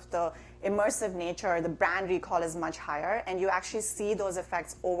 because of the immersive nature, the brand recall is much higher, and you actually see those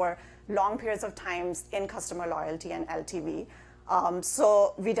effects over long periods of times in customer loyalty and LTV.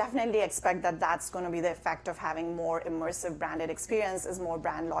 So we definitely expect that that's going to be the effect of having more immersive branded experience, is more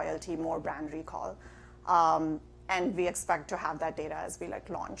brand loyalty, more brand recall. And we expect to have that data as we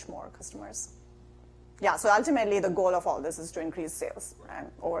launch more customers. Yeah, so ultimately the goal of all this is to increase sales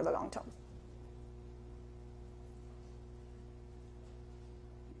over the long term.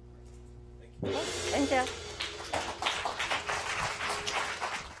 Thank you.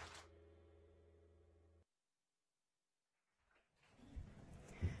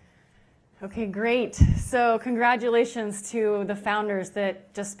 Okay, great. So congratulations to the founders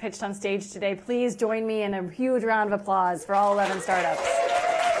that just pitched on stage today. Please join me in a huge round of applause for all 11 startups.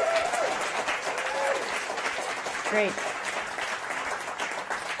 Great.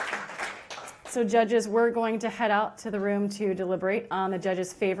 So judges, we're going to head out to the room to deliberate on the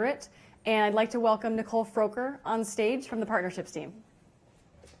judge's favorite. And I'd like to welcome Nicole Froker on stage from the partnerships team.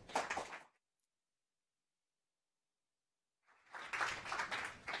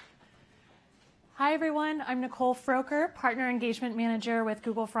 Hi everyone, I'm Nicole Froker, Partner Engagement Manager with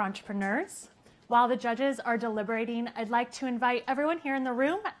Google for Entrepreneurs. While the judges are deliberating, I'd like to invite everyone here in the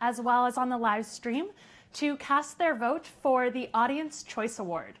room, as well as on the live stream, to cast their vote for the Audience Choice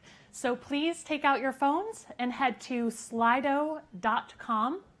Award. So please take out your phones and head to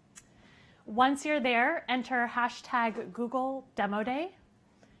slido.com. Once you're there, enter hashtag Google Demo Day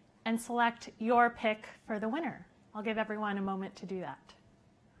and select your pick for the winner. I'll give everyone a moment to do that.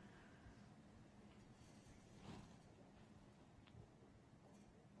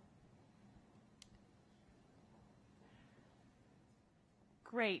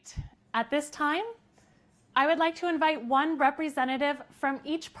 Great. At this time, I would like to invite one representative from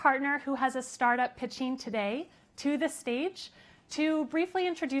each partner who has a startup pitching today to the stage to briefly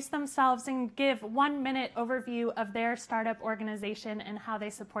introduce themselves and give 1-minute overview of their startup organization and how they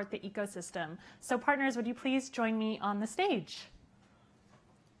support the ecosystem. So partners, would you please join me on the stage?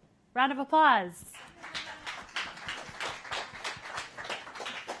 Round of applause.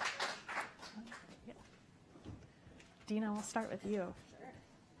 Dina, we'll start with you.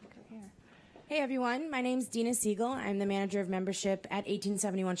 Hey everyone, my name's Dina Siegel. I'm the manager of membership at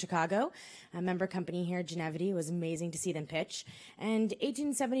 1871 Chicago, a member company here at Genevity. It was amazing to see them pitch. And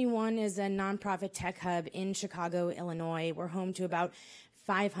 1871 is a nonprofit tech hub in Chicago, Illinois. We're home to about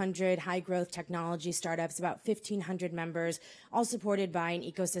 500 high-growth technology startups, about 1,500 members, all supported by an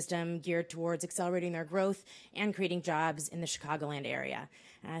ecosystem geared towards accelerating their growth and creating jobs in the Chicagoland area.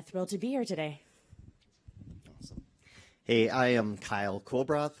 Thrilled to be here today. Hey, I am Kyle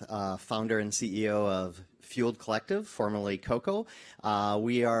Coolbroth, founder and CEO of Fueled Collective, formerly Coco.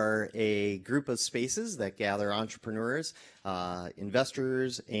 We are a group of spaces that gather entrepreneurs,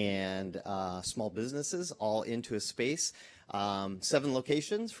 investors, and small businesses all into a space. 7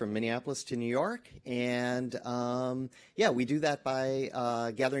 locations from Minneapolis to New York. And yeah, we do that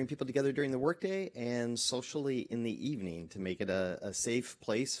by gathering people together during the workday and socially in the evening to make it a safe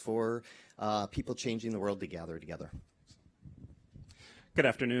place for people changing the world to gather together. Good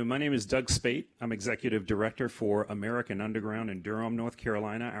afternoon. My name is Doug Spate. I'm Executive Director for American Underground in Durham, North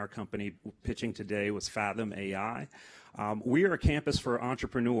Carolina. Our company pitching today was Fathom AI. We are a campus for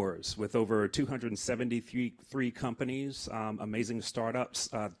entrepreneurs with over 273 companies, amazing startups.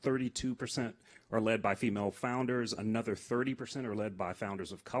 32% are led by female founders. Another 30% are led by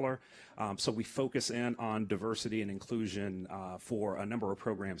founders of color. So we focus in on diversity and inclusion for a number of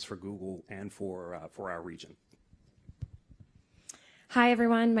programs for Google and for our region. Hi,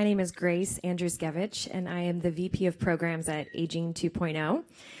 everyone. My name is Grace Andruskevich, and I am the VP of Programs at Aging 2.0.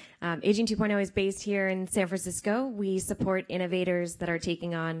 Aging 2.0 is based here in San Francisco. We support innovators that are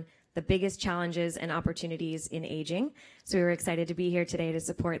taking on the biggest challenges and opportunities in aging. So we were excited to be here today to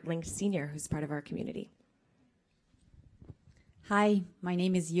support Linked Senior, who's part of our community. Hi, my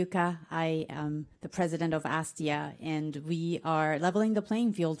name is Yuka. I am the president of Astia, and we are leveling the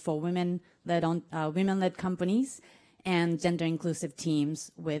playing field for women-led companies and gender-inclusive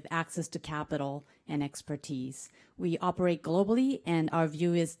teams with access to capital and expertise. We operate globally, and our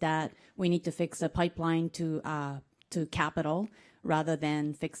view is that we need to fix a pipeline to capital rather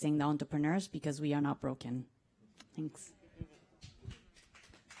than fixing the entrepreneurs because we are not broken. Thanks.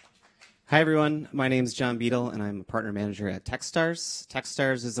 Hi, everyone. My name is John Beadle, and I'm a partner manager at Techstars.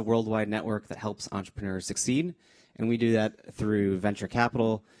 Techstars is a worldwide network that helps entrepreneurs succeed, and we do that through venture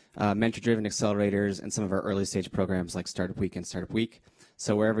capital, mentor-driven accelerators, and some of our early-stage programs like Startup Week and Startup Week.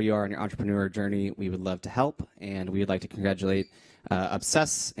 So wherever you are on your entrepreneur journey, we would love to help, and we would like to congratulate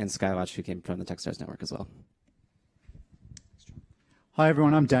Obsess and Skywatch, who came from the Techstars network as well. Hi,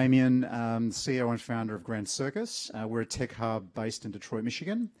 everyone. I'm Damien, CEO and founder of Grand Circus. We're a tech hub based in Detroit,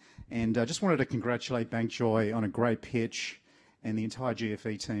 Michigan, and I just wanted to congratulate BankJoy on a great pitch and the entire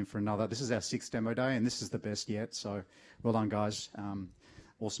GFE team for another. This is our 6th demo day, and this is the best yet, so well done, guys.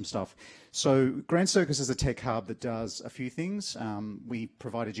 Awesome stuff. So Grand Circus is a tech hub that does a few things. We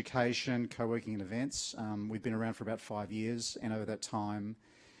provide education, co-working and events. We've been around for about 5 years, and over that time,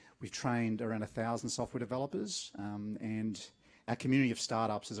 we've trained around 1,000 software developers, and our community of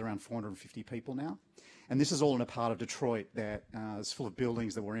startups is around 450 people now. And this is all in a part of Detroit that is full of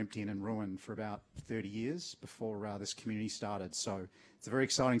buildings that were empty and in ruin for about 30 years before this community started. So it's a very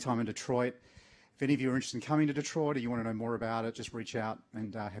exciting time in Detroit. If any of you are interested in coming to Detroit or you want to know more about it, just reach out,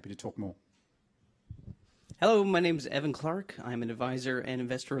 and happy to talk more. Hello, my name is Evan Clark. I'm an advisor and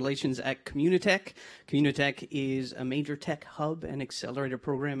investor relations at Communitech. Communitech is a major tech hub and accelerator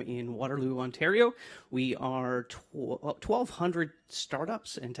program in Waterloo, Ontario. We are 1,200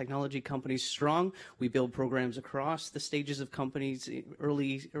 startups and technology companies strong. We build programs across the stages of companies,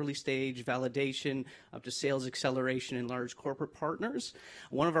 early stage validation, up to sales acceleration and large corporate partners.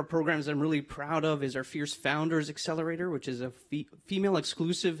 One of our programs I'm really proud of is our Fierce Founders Accelerator, which is a female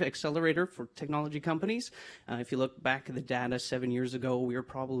exclusive accelerator for technology companies. If you look back at the data 7 years ago, we were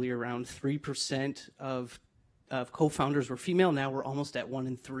probably around 3% of co-founders were female. Now we're almost at 1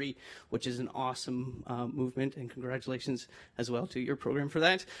 in 3, which is an awesome movement, and congratulations as well to your program for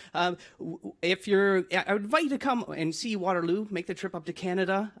that. I would invite you to come and see Waterloo, make the trip up to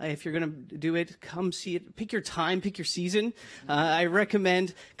Canada. If you're going to do it, come see it. Pick your time, pick your season. I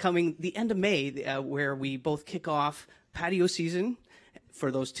recommend coming the end of May, where we both kick off patio season. For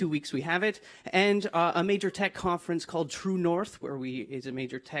those 2 weeks we have it, and a major tech conference called True North, where is a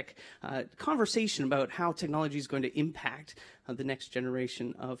major tech conversation about how technology is going to impact the next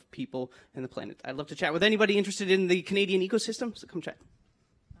generation of people and the planet. I'd love to chat with anybody interested in the Canadian ecosystem, so come chat.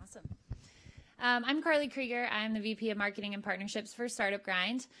 Awesome. I'm Carly Krieger. I'm the VP of Marketing and Partnerships for Startup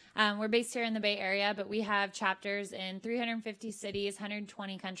Grind. We're based here in the Bay Area, but we have chapters in 350 cities,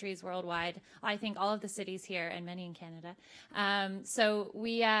 120 countries worldwide. I think all of the cities here and many in Canada. So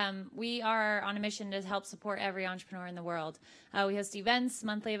we are on a mission to help support every entrepreneur in the world. We host events,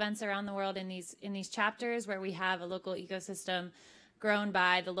 monthly events around the world in these chapters where we have a local ecosystem grown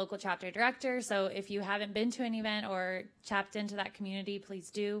by the local chapter director. So if you haven't been to an event or tapped into that community, please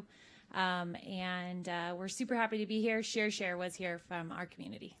do. We're super happy to be here. Share was here from our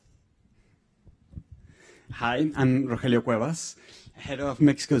community. Hi, I'm Rogelio Cuevas, head of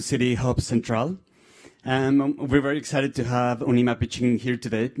Mexico City Hub Central. We're very excited to have Unima pitching here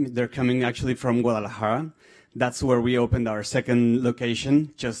today. They're coming actually from Guadalajara. That's where we opened our second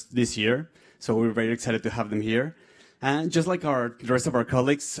location just this year. So we're very excited to have them here. And just like the rest of our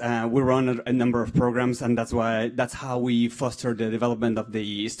colleagues, we run a number of programs, and that's how we foster the development of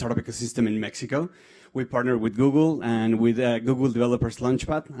the startup ecosystem in Mexico. We partner with Google and with Google Developers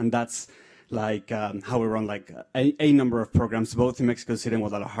Launchpad, and that's like how we run like a number of programs, both in Mexico City and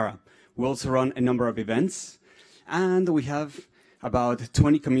Guadalajara. We also run a number of events, and we have about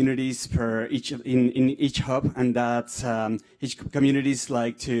 20 communities in each hub, and that's each communities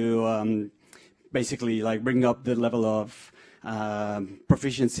like to basically like bring up the level of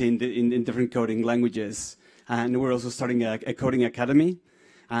proficiency in different coding languages. And we're also starting a coding academy,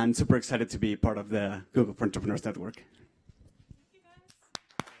 and super excited to be part of the Google for Entrepreneurs Network.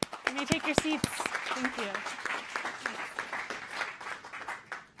 You may take your seats. Thank you.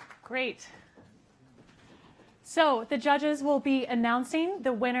 Great. So the judges will be announcing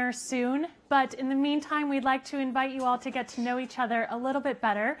the winner soon, but in the meantime, we'd like to invite you all to get to know each other a little bit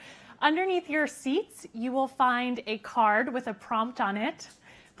better. Underneath your seats, you will find a card with a prompt on it.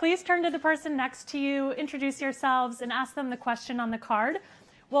 Please turn to the person next to you, introduce yourselves, and ask them the question on the card.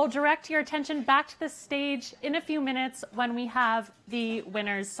 We'll direct your attention back to the stage in a few minutes when we have the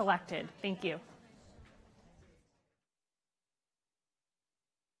winners selected. Thank you.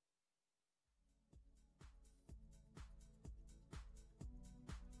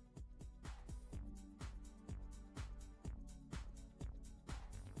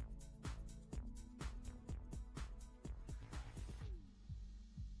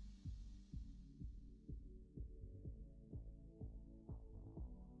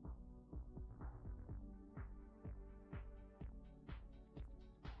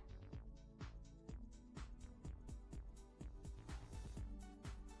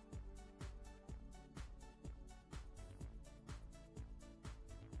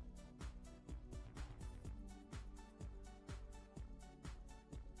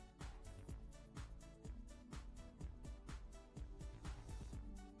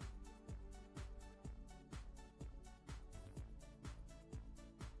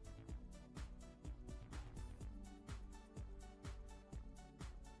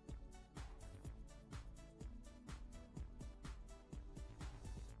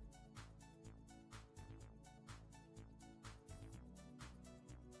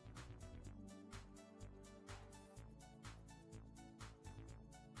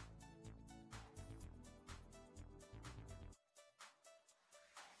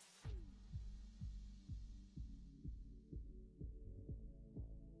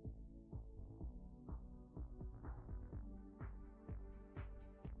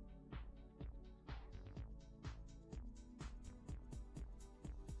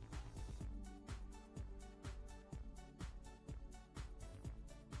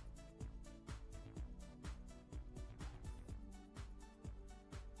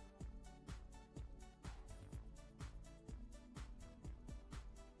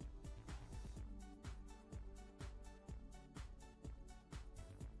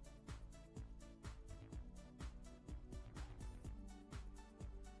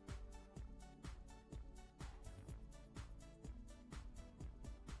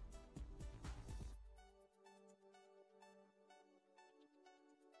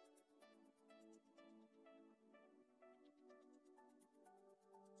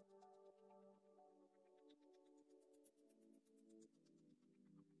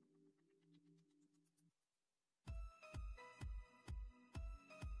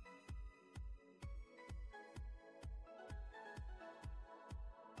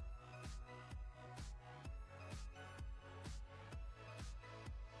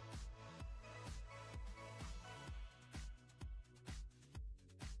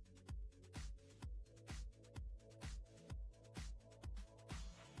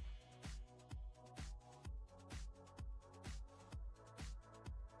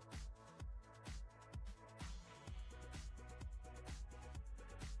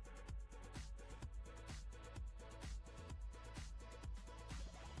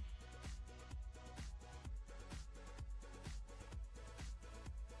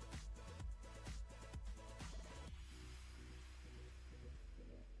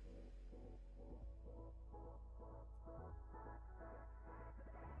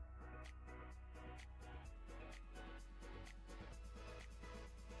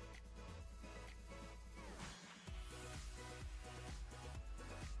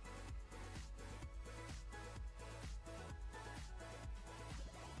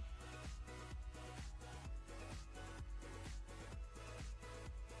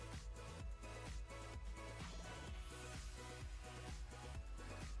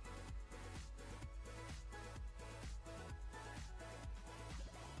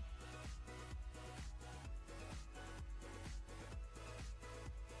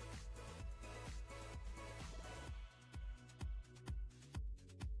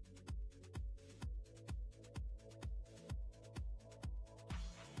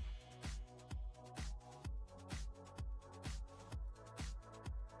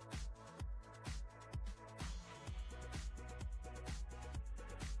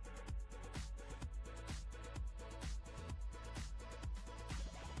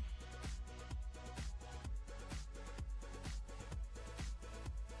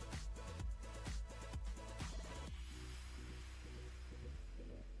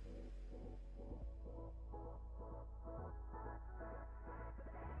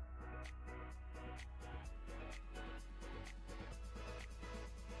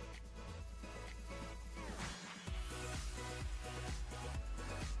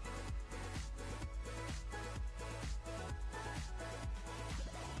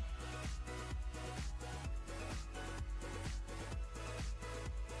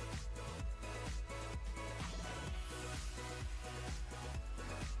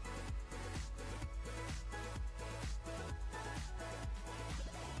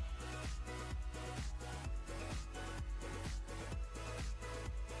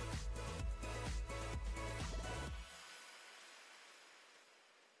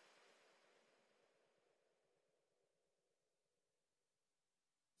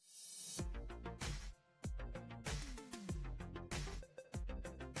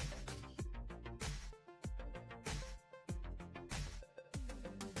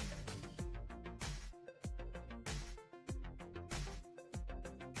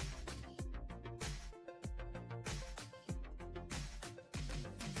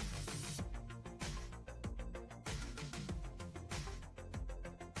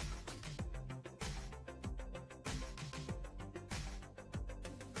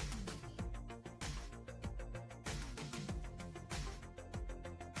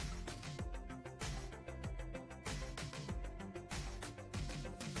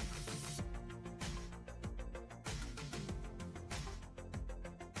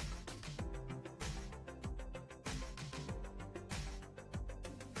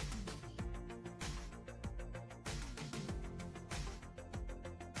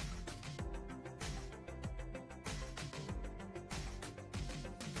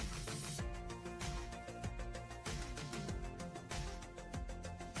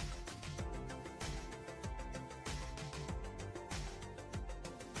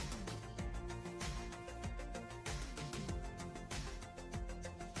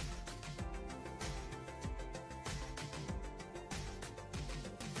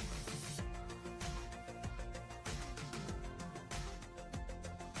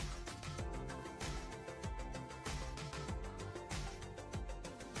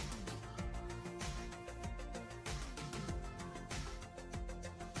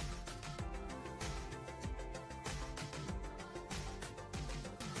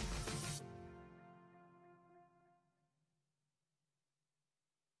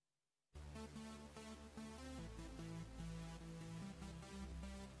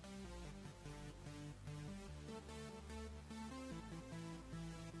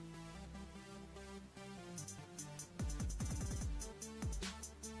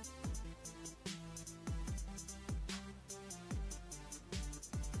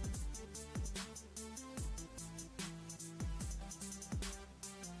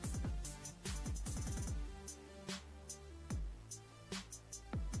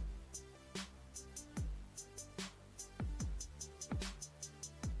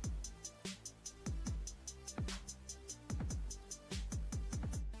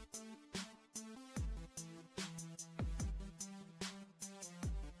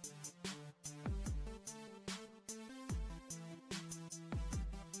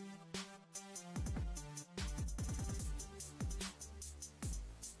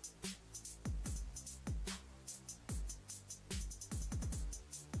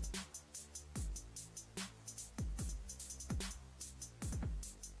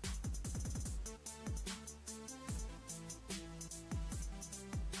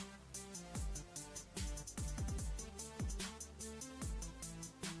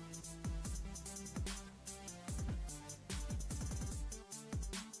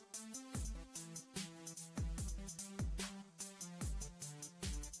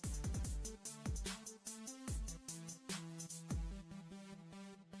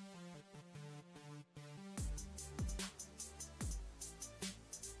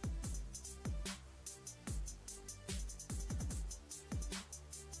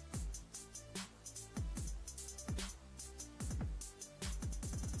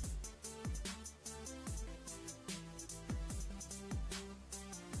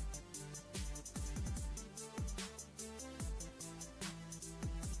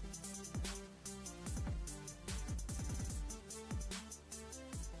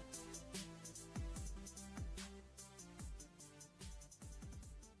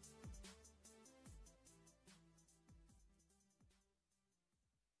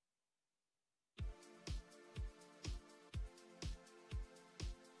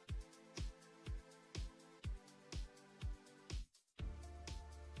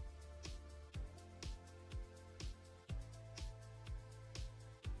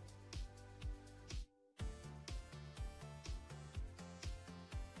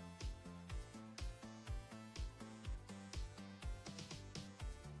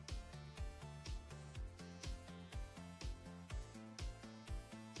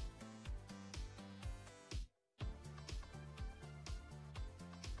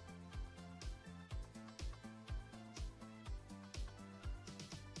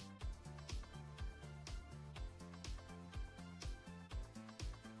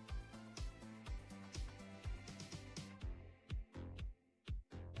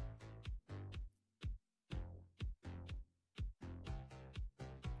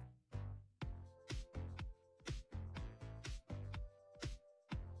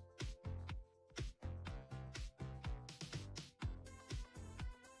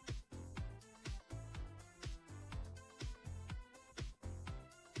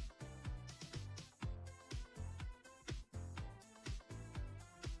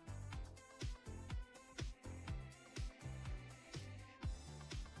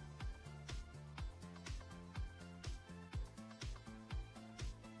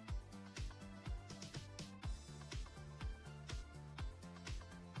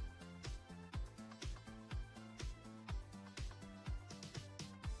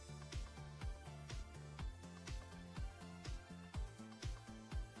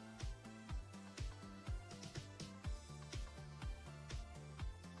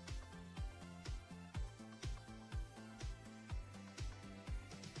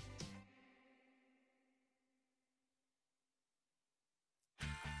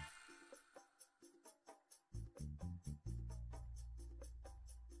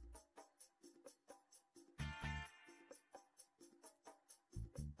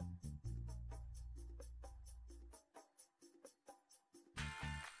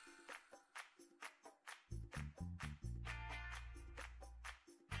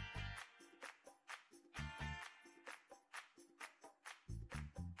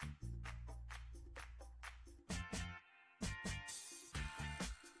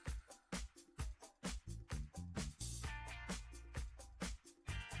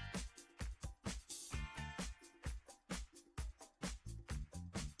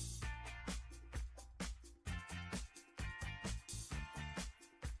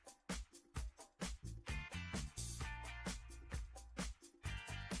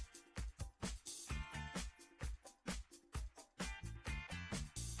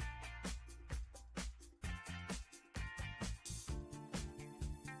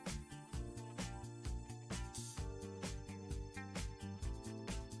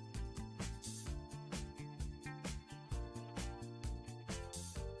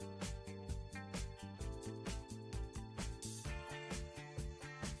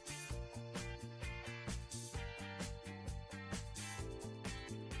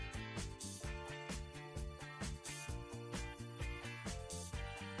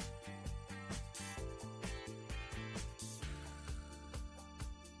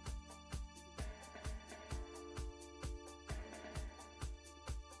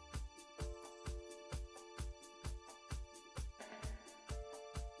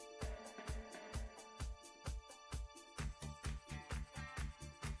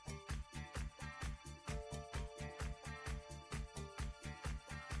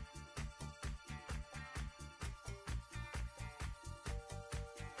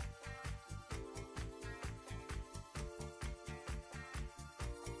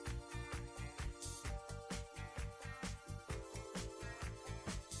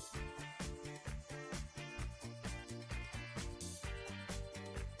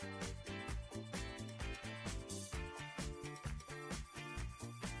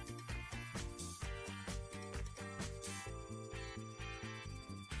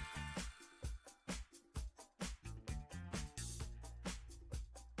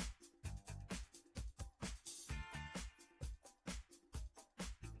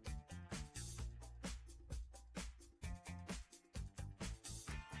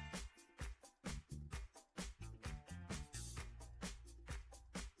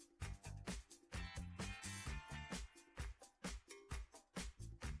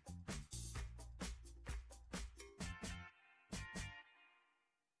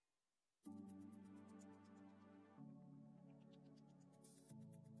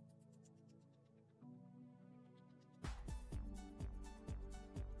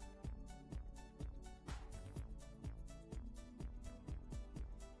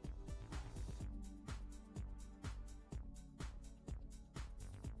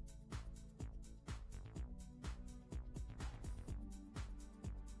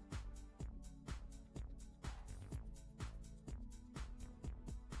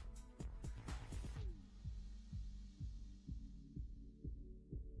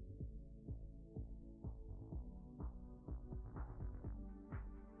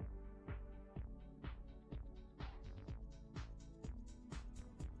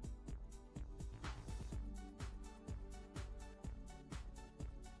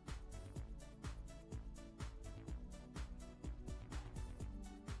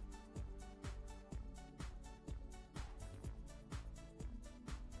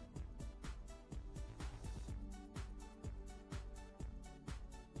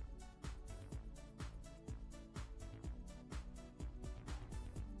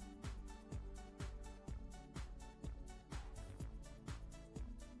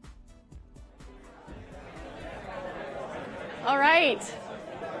 right.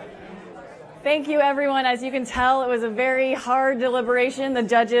 Thank you, everyone. As you can tell, it was a very hard deliberation. The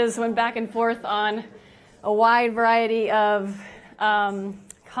judges went back and forth on a wide variety of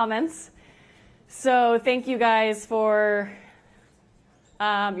comments. So thank you guys for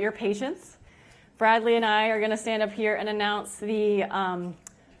your patience. Bradley and I are going to stand up here and announce the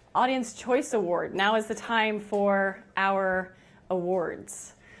Audience Choice Award. Now is the time for our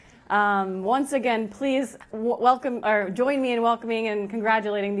awards. Once again, please welcome or join me in welcoming and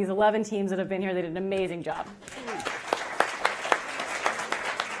congratulating these 11 teams that have been here. They did an amazing job.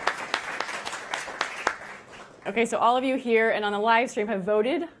 Okay, so all of you here and on the live stream have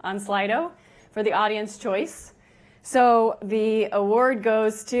voted on Slido for the audience choice. So the award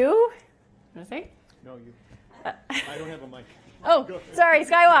goes to, what did I say? No, you. I don't have a mic. Oh, sorry,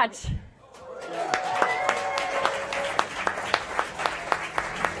 Skywatch.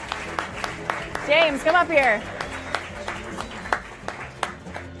 James, come up here.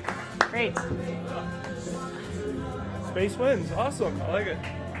 Great. Space wins. Awesome. I like it.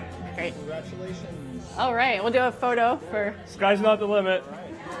 Great. Congratulations. All right, we'll do a photo for. Sky's not the limit.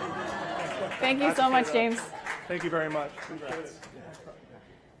 Thank you so much, James. Thank you very much. Congrats.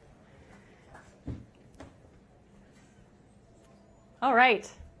 All right.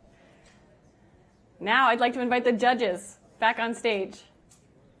 Now I'd like to invite the judges back on stage.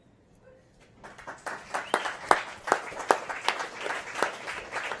 Are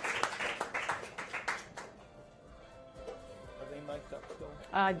they mic'd up still?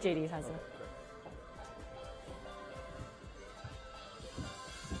 JD has it.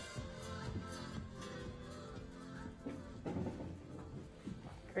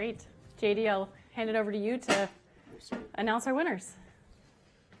 Great. JD, I'll hand it over to you to announce our winners.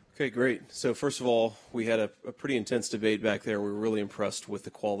 Okay, great. So first of all, we had a pretty intense debate back there. We were really impressed with the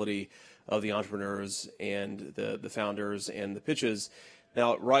quality of the entrepreneurs and the founders and the pitches.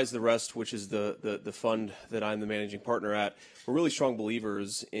 Now, Rise the Rest, which is the fund that I'm the managing partner at, we're really strong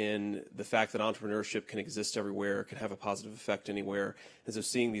believers in the fact that entrepreneurship can exist everywhere, can have a positive effect anywhere. And so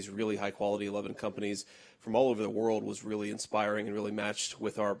seeing these really high-quality 11 companies from all over the world was really inspiring and really matched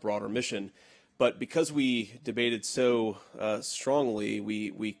with our broader mission. But because we debated so strongly,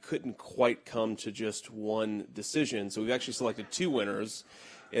 we couldn't quite come to just one decision. So we've actually selected two winners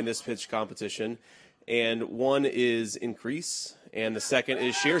in this pitch competition. And one is Increase, and the second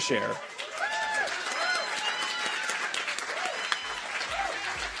is Share.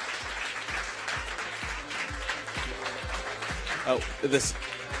 Oh, this.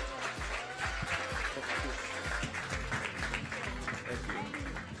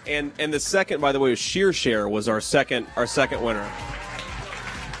 And the second, by the way, was Share was our second winner.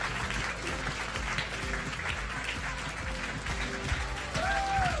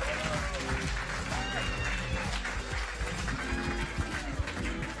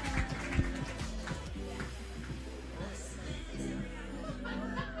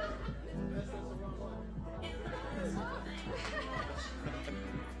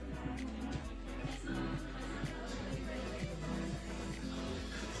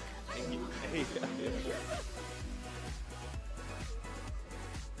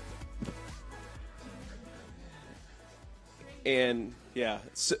 And yeah,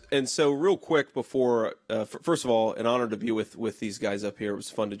 so real quick before, first of all, an honor to be with these guys up here. It was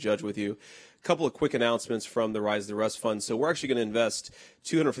fun to judge with you. A couple of quick announcements from the Rise the Rest Fund. So we're actually going to invest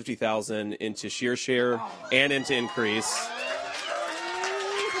 $250,000 into Share and into Increase.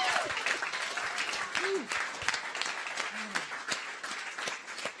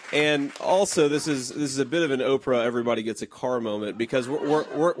 And also, this is a bit of an Oprah everybody gets a car moment, because we're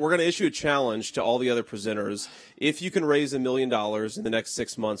going to issue a challenge to all the other presenters. If you can raise $1 million in the next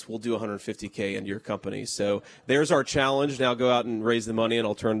 6 months, we'll do $150K into your company. So there's our challenge. Now go out and raise the money, and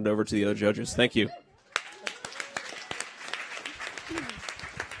I'll turn it over to the other judges. Thank you.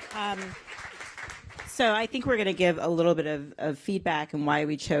 So I think we're going to give a little bit of feedback on why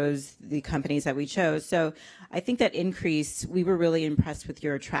we chose the companies that we chose. So I think that Increase, we were really impressed with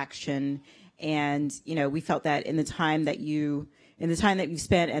your attraction, and we felt that in the time that you've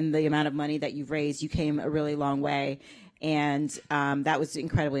spent and the amount of money that you've raised, you came a really long way, and that was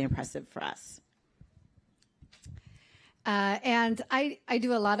incredibly impressive for us. And I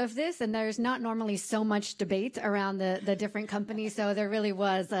do a lot of this, and there's not normally so much debate around the different companies, so there really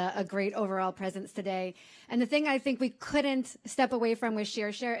was a great overall presence today. And the thing I think we couldn't step away from with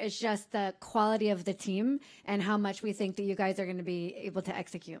Share is just the quality of the team and how much we think that you guys are going to be able to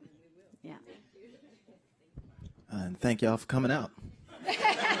execute. Yeah. And thank y'all for coming out.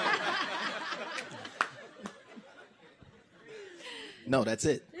 No, that's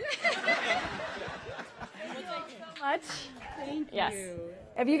it. much. Thank Yes. you.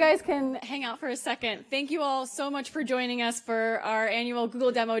 If you guys can hang out for a second, thank you all so much for joining us for our annual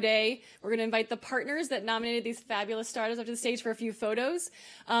Google Demo Day. We're going to invite the partners that nominated these fabulous startups up to the stage for a few photos.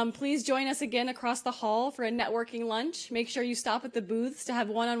 Please join us again across the hall for a networking lunch. Make sure you stop at the booths to have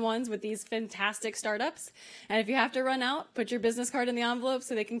one-on-ones with these fantastic startups. And if you have to run out, put your business card in the envelope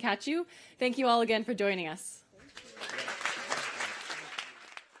so they can catch you. Thank you all again for joining us.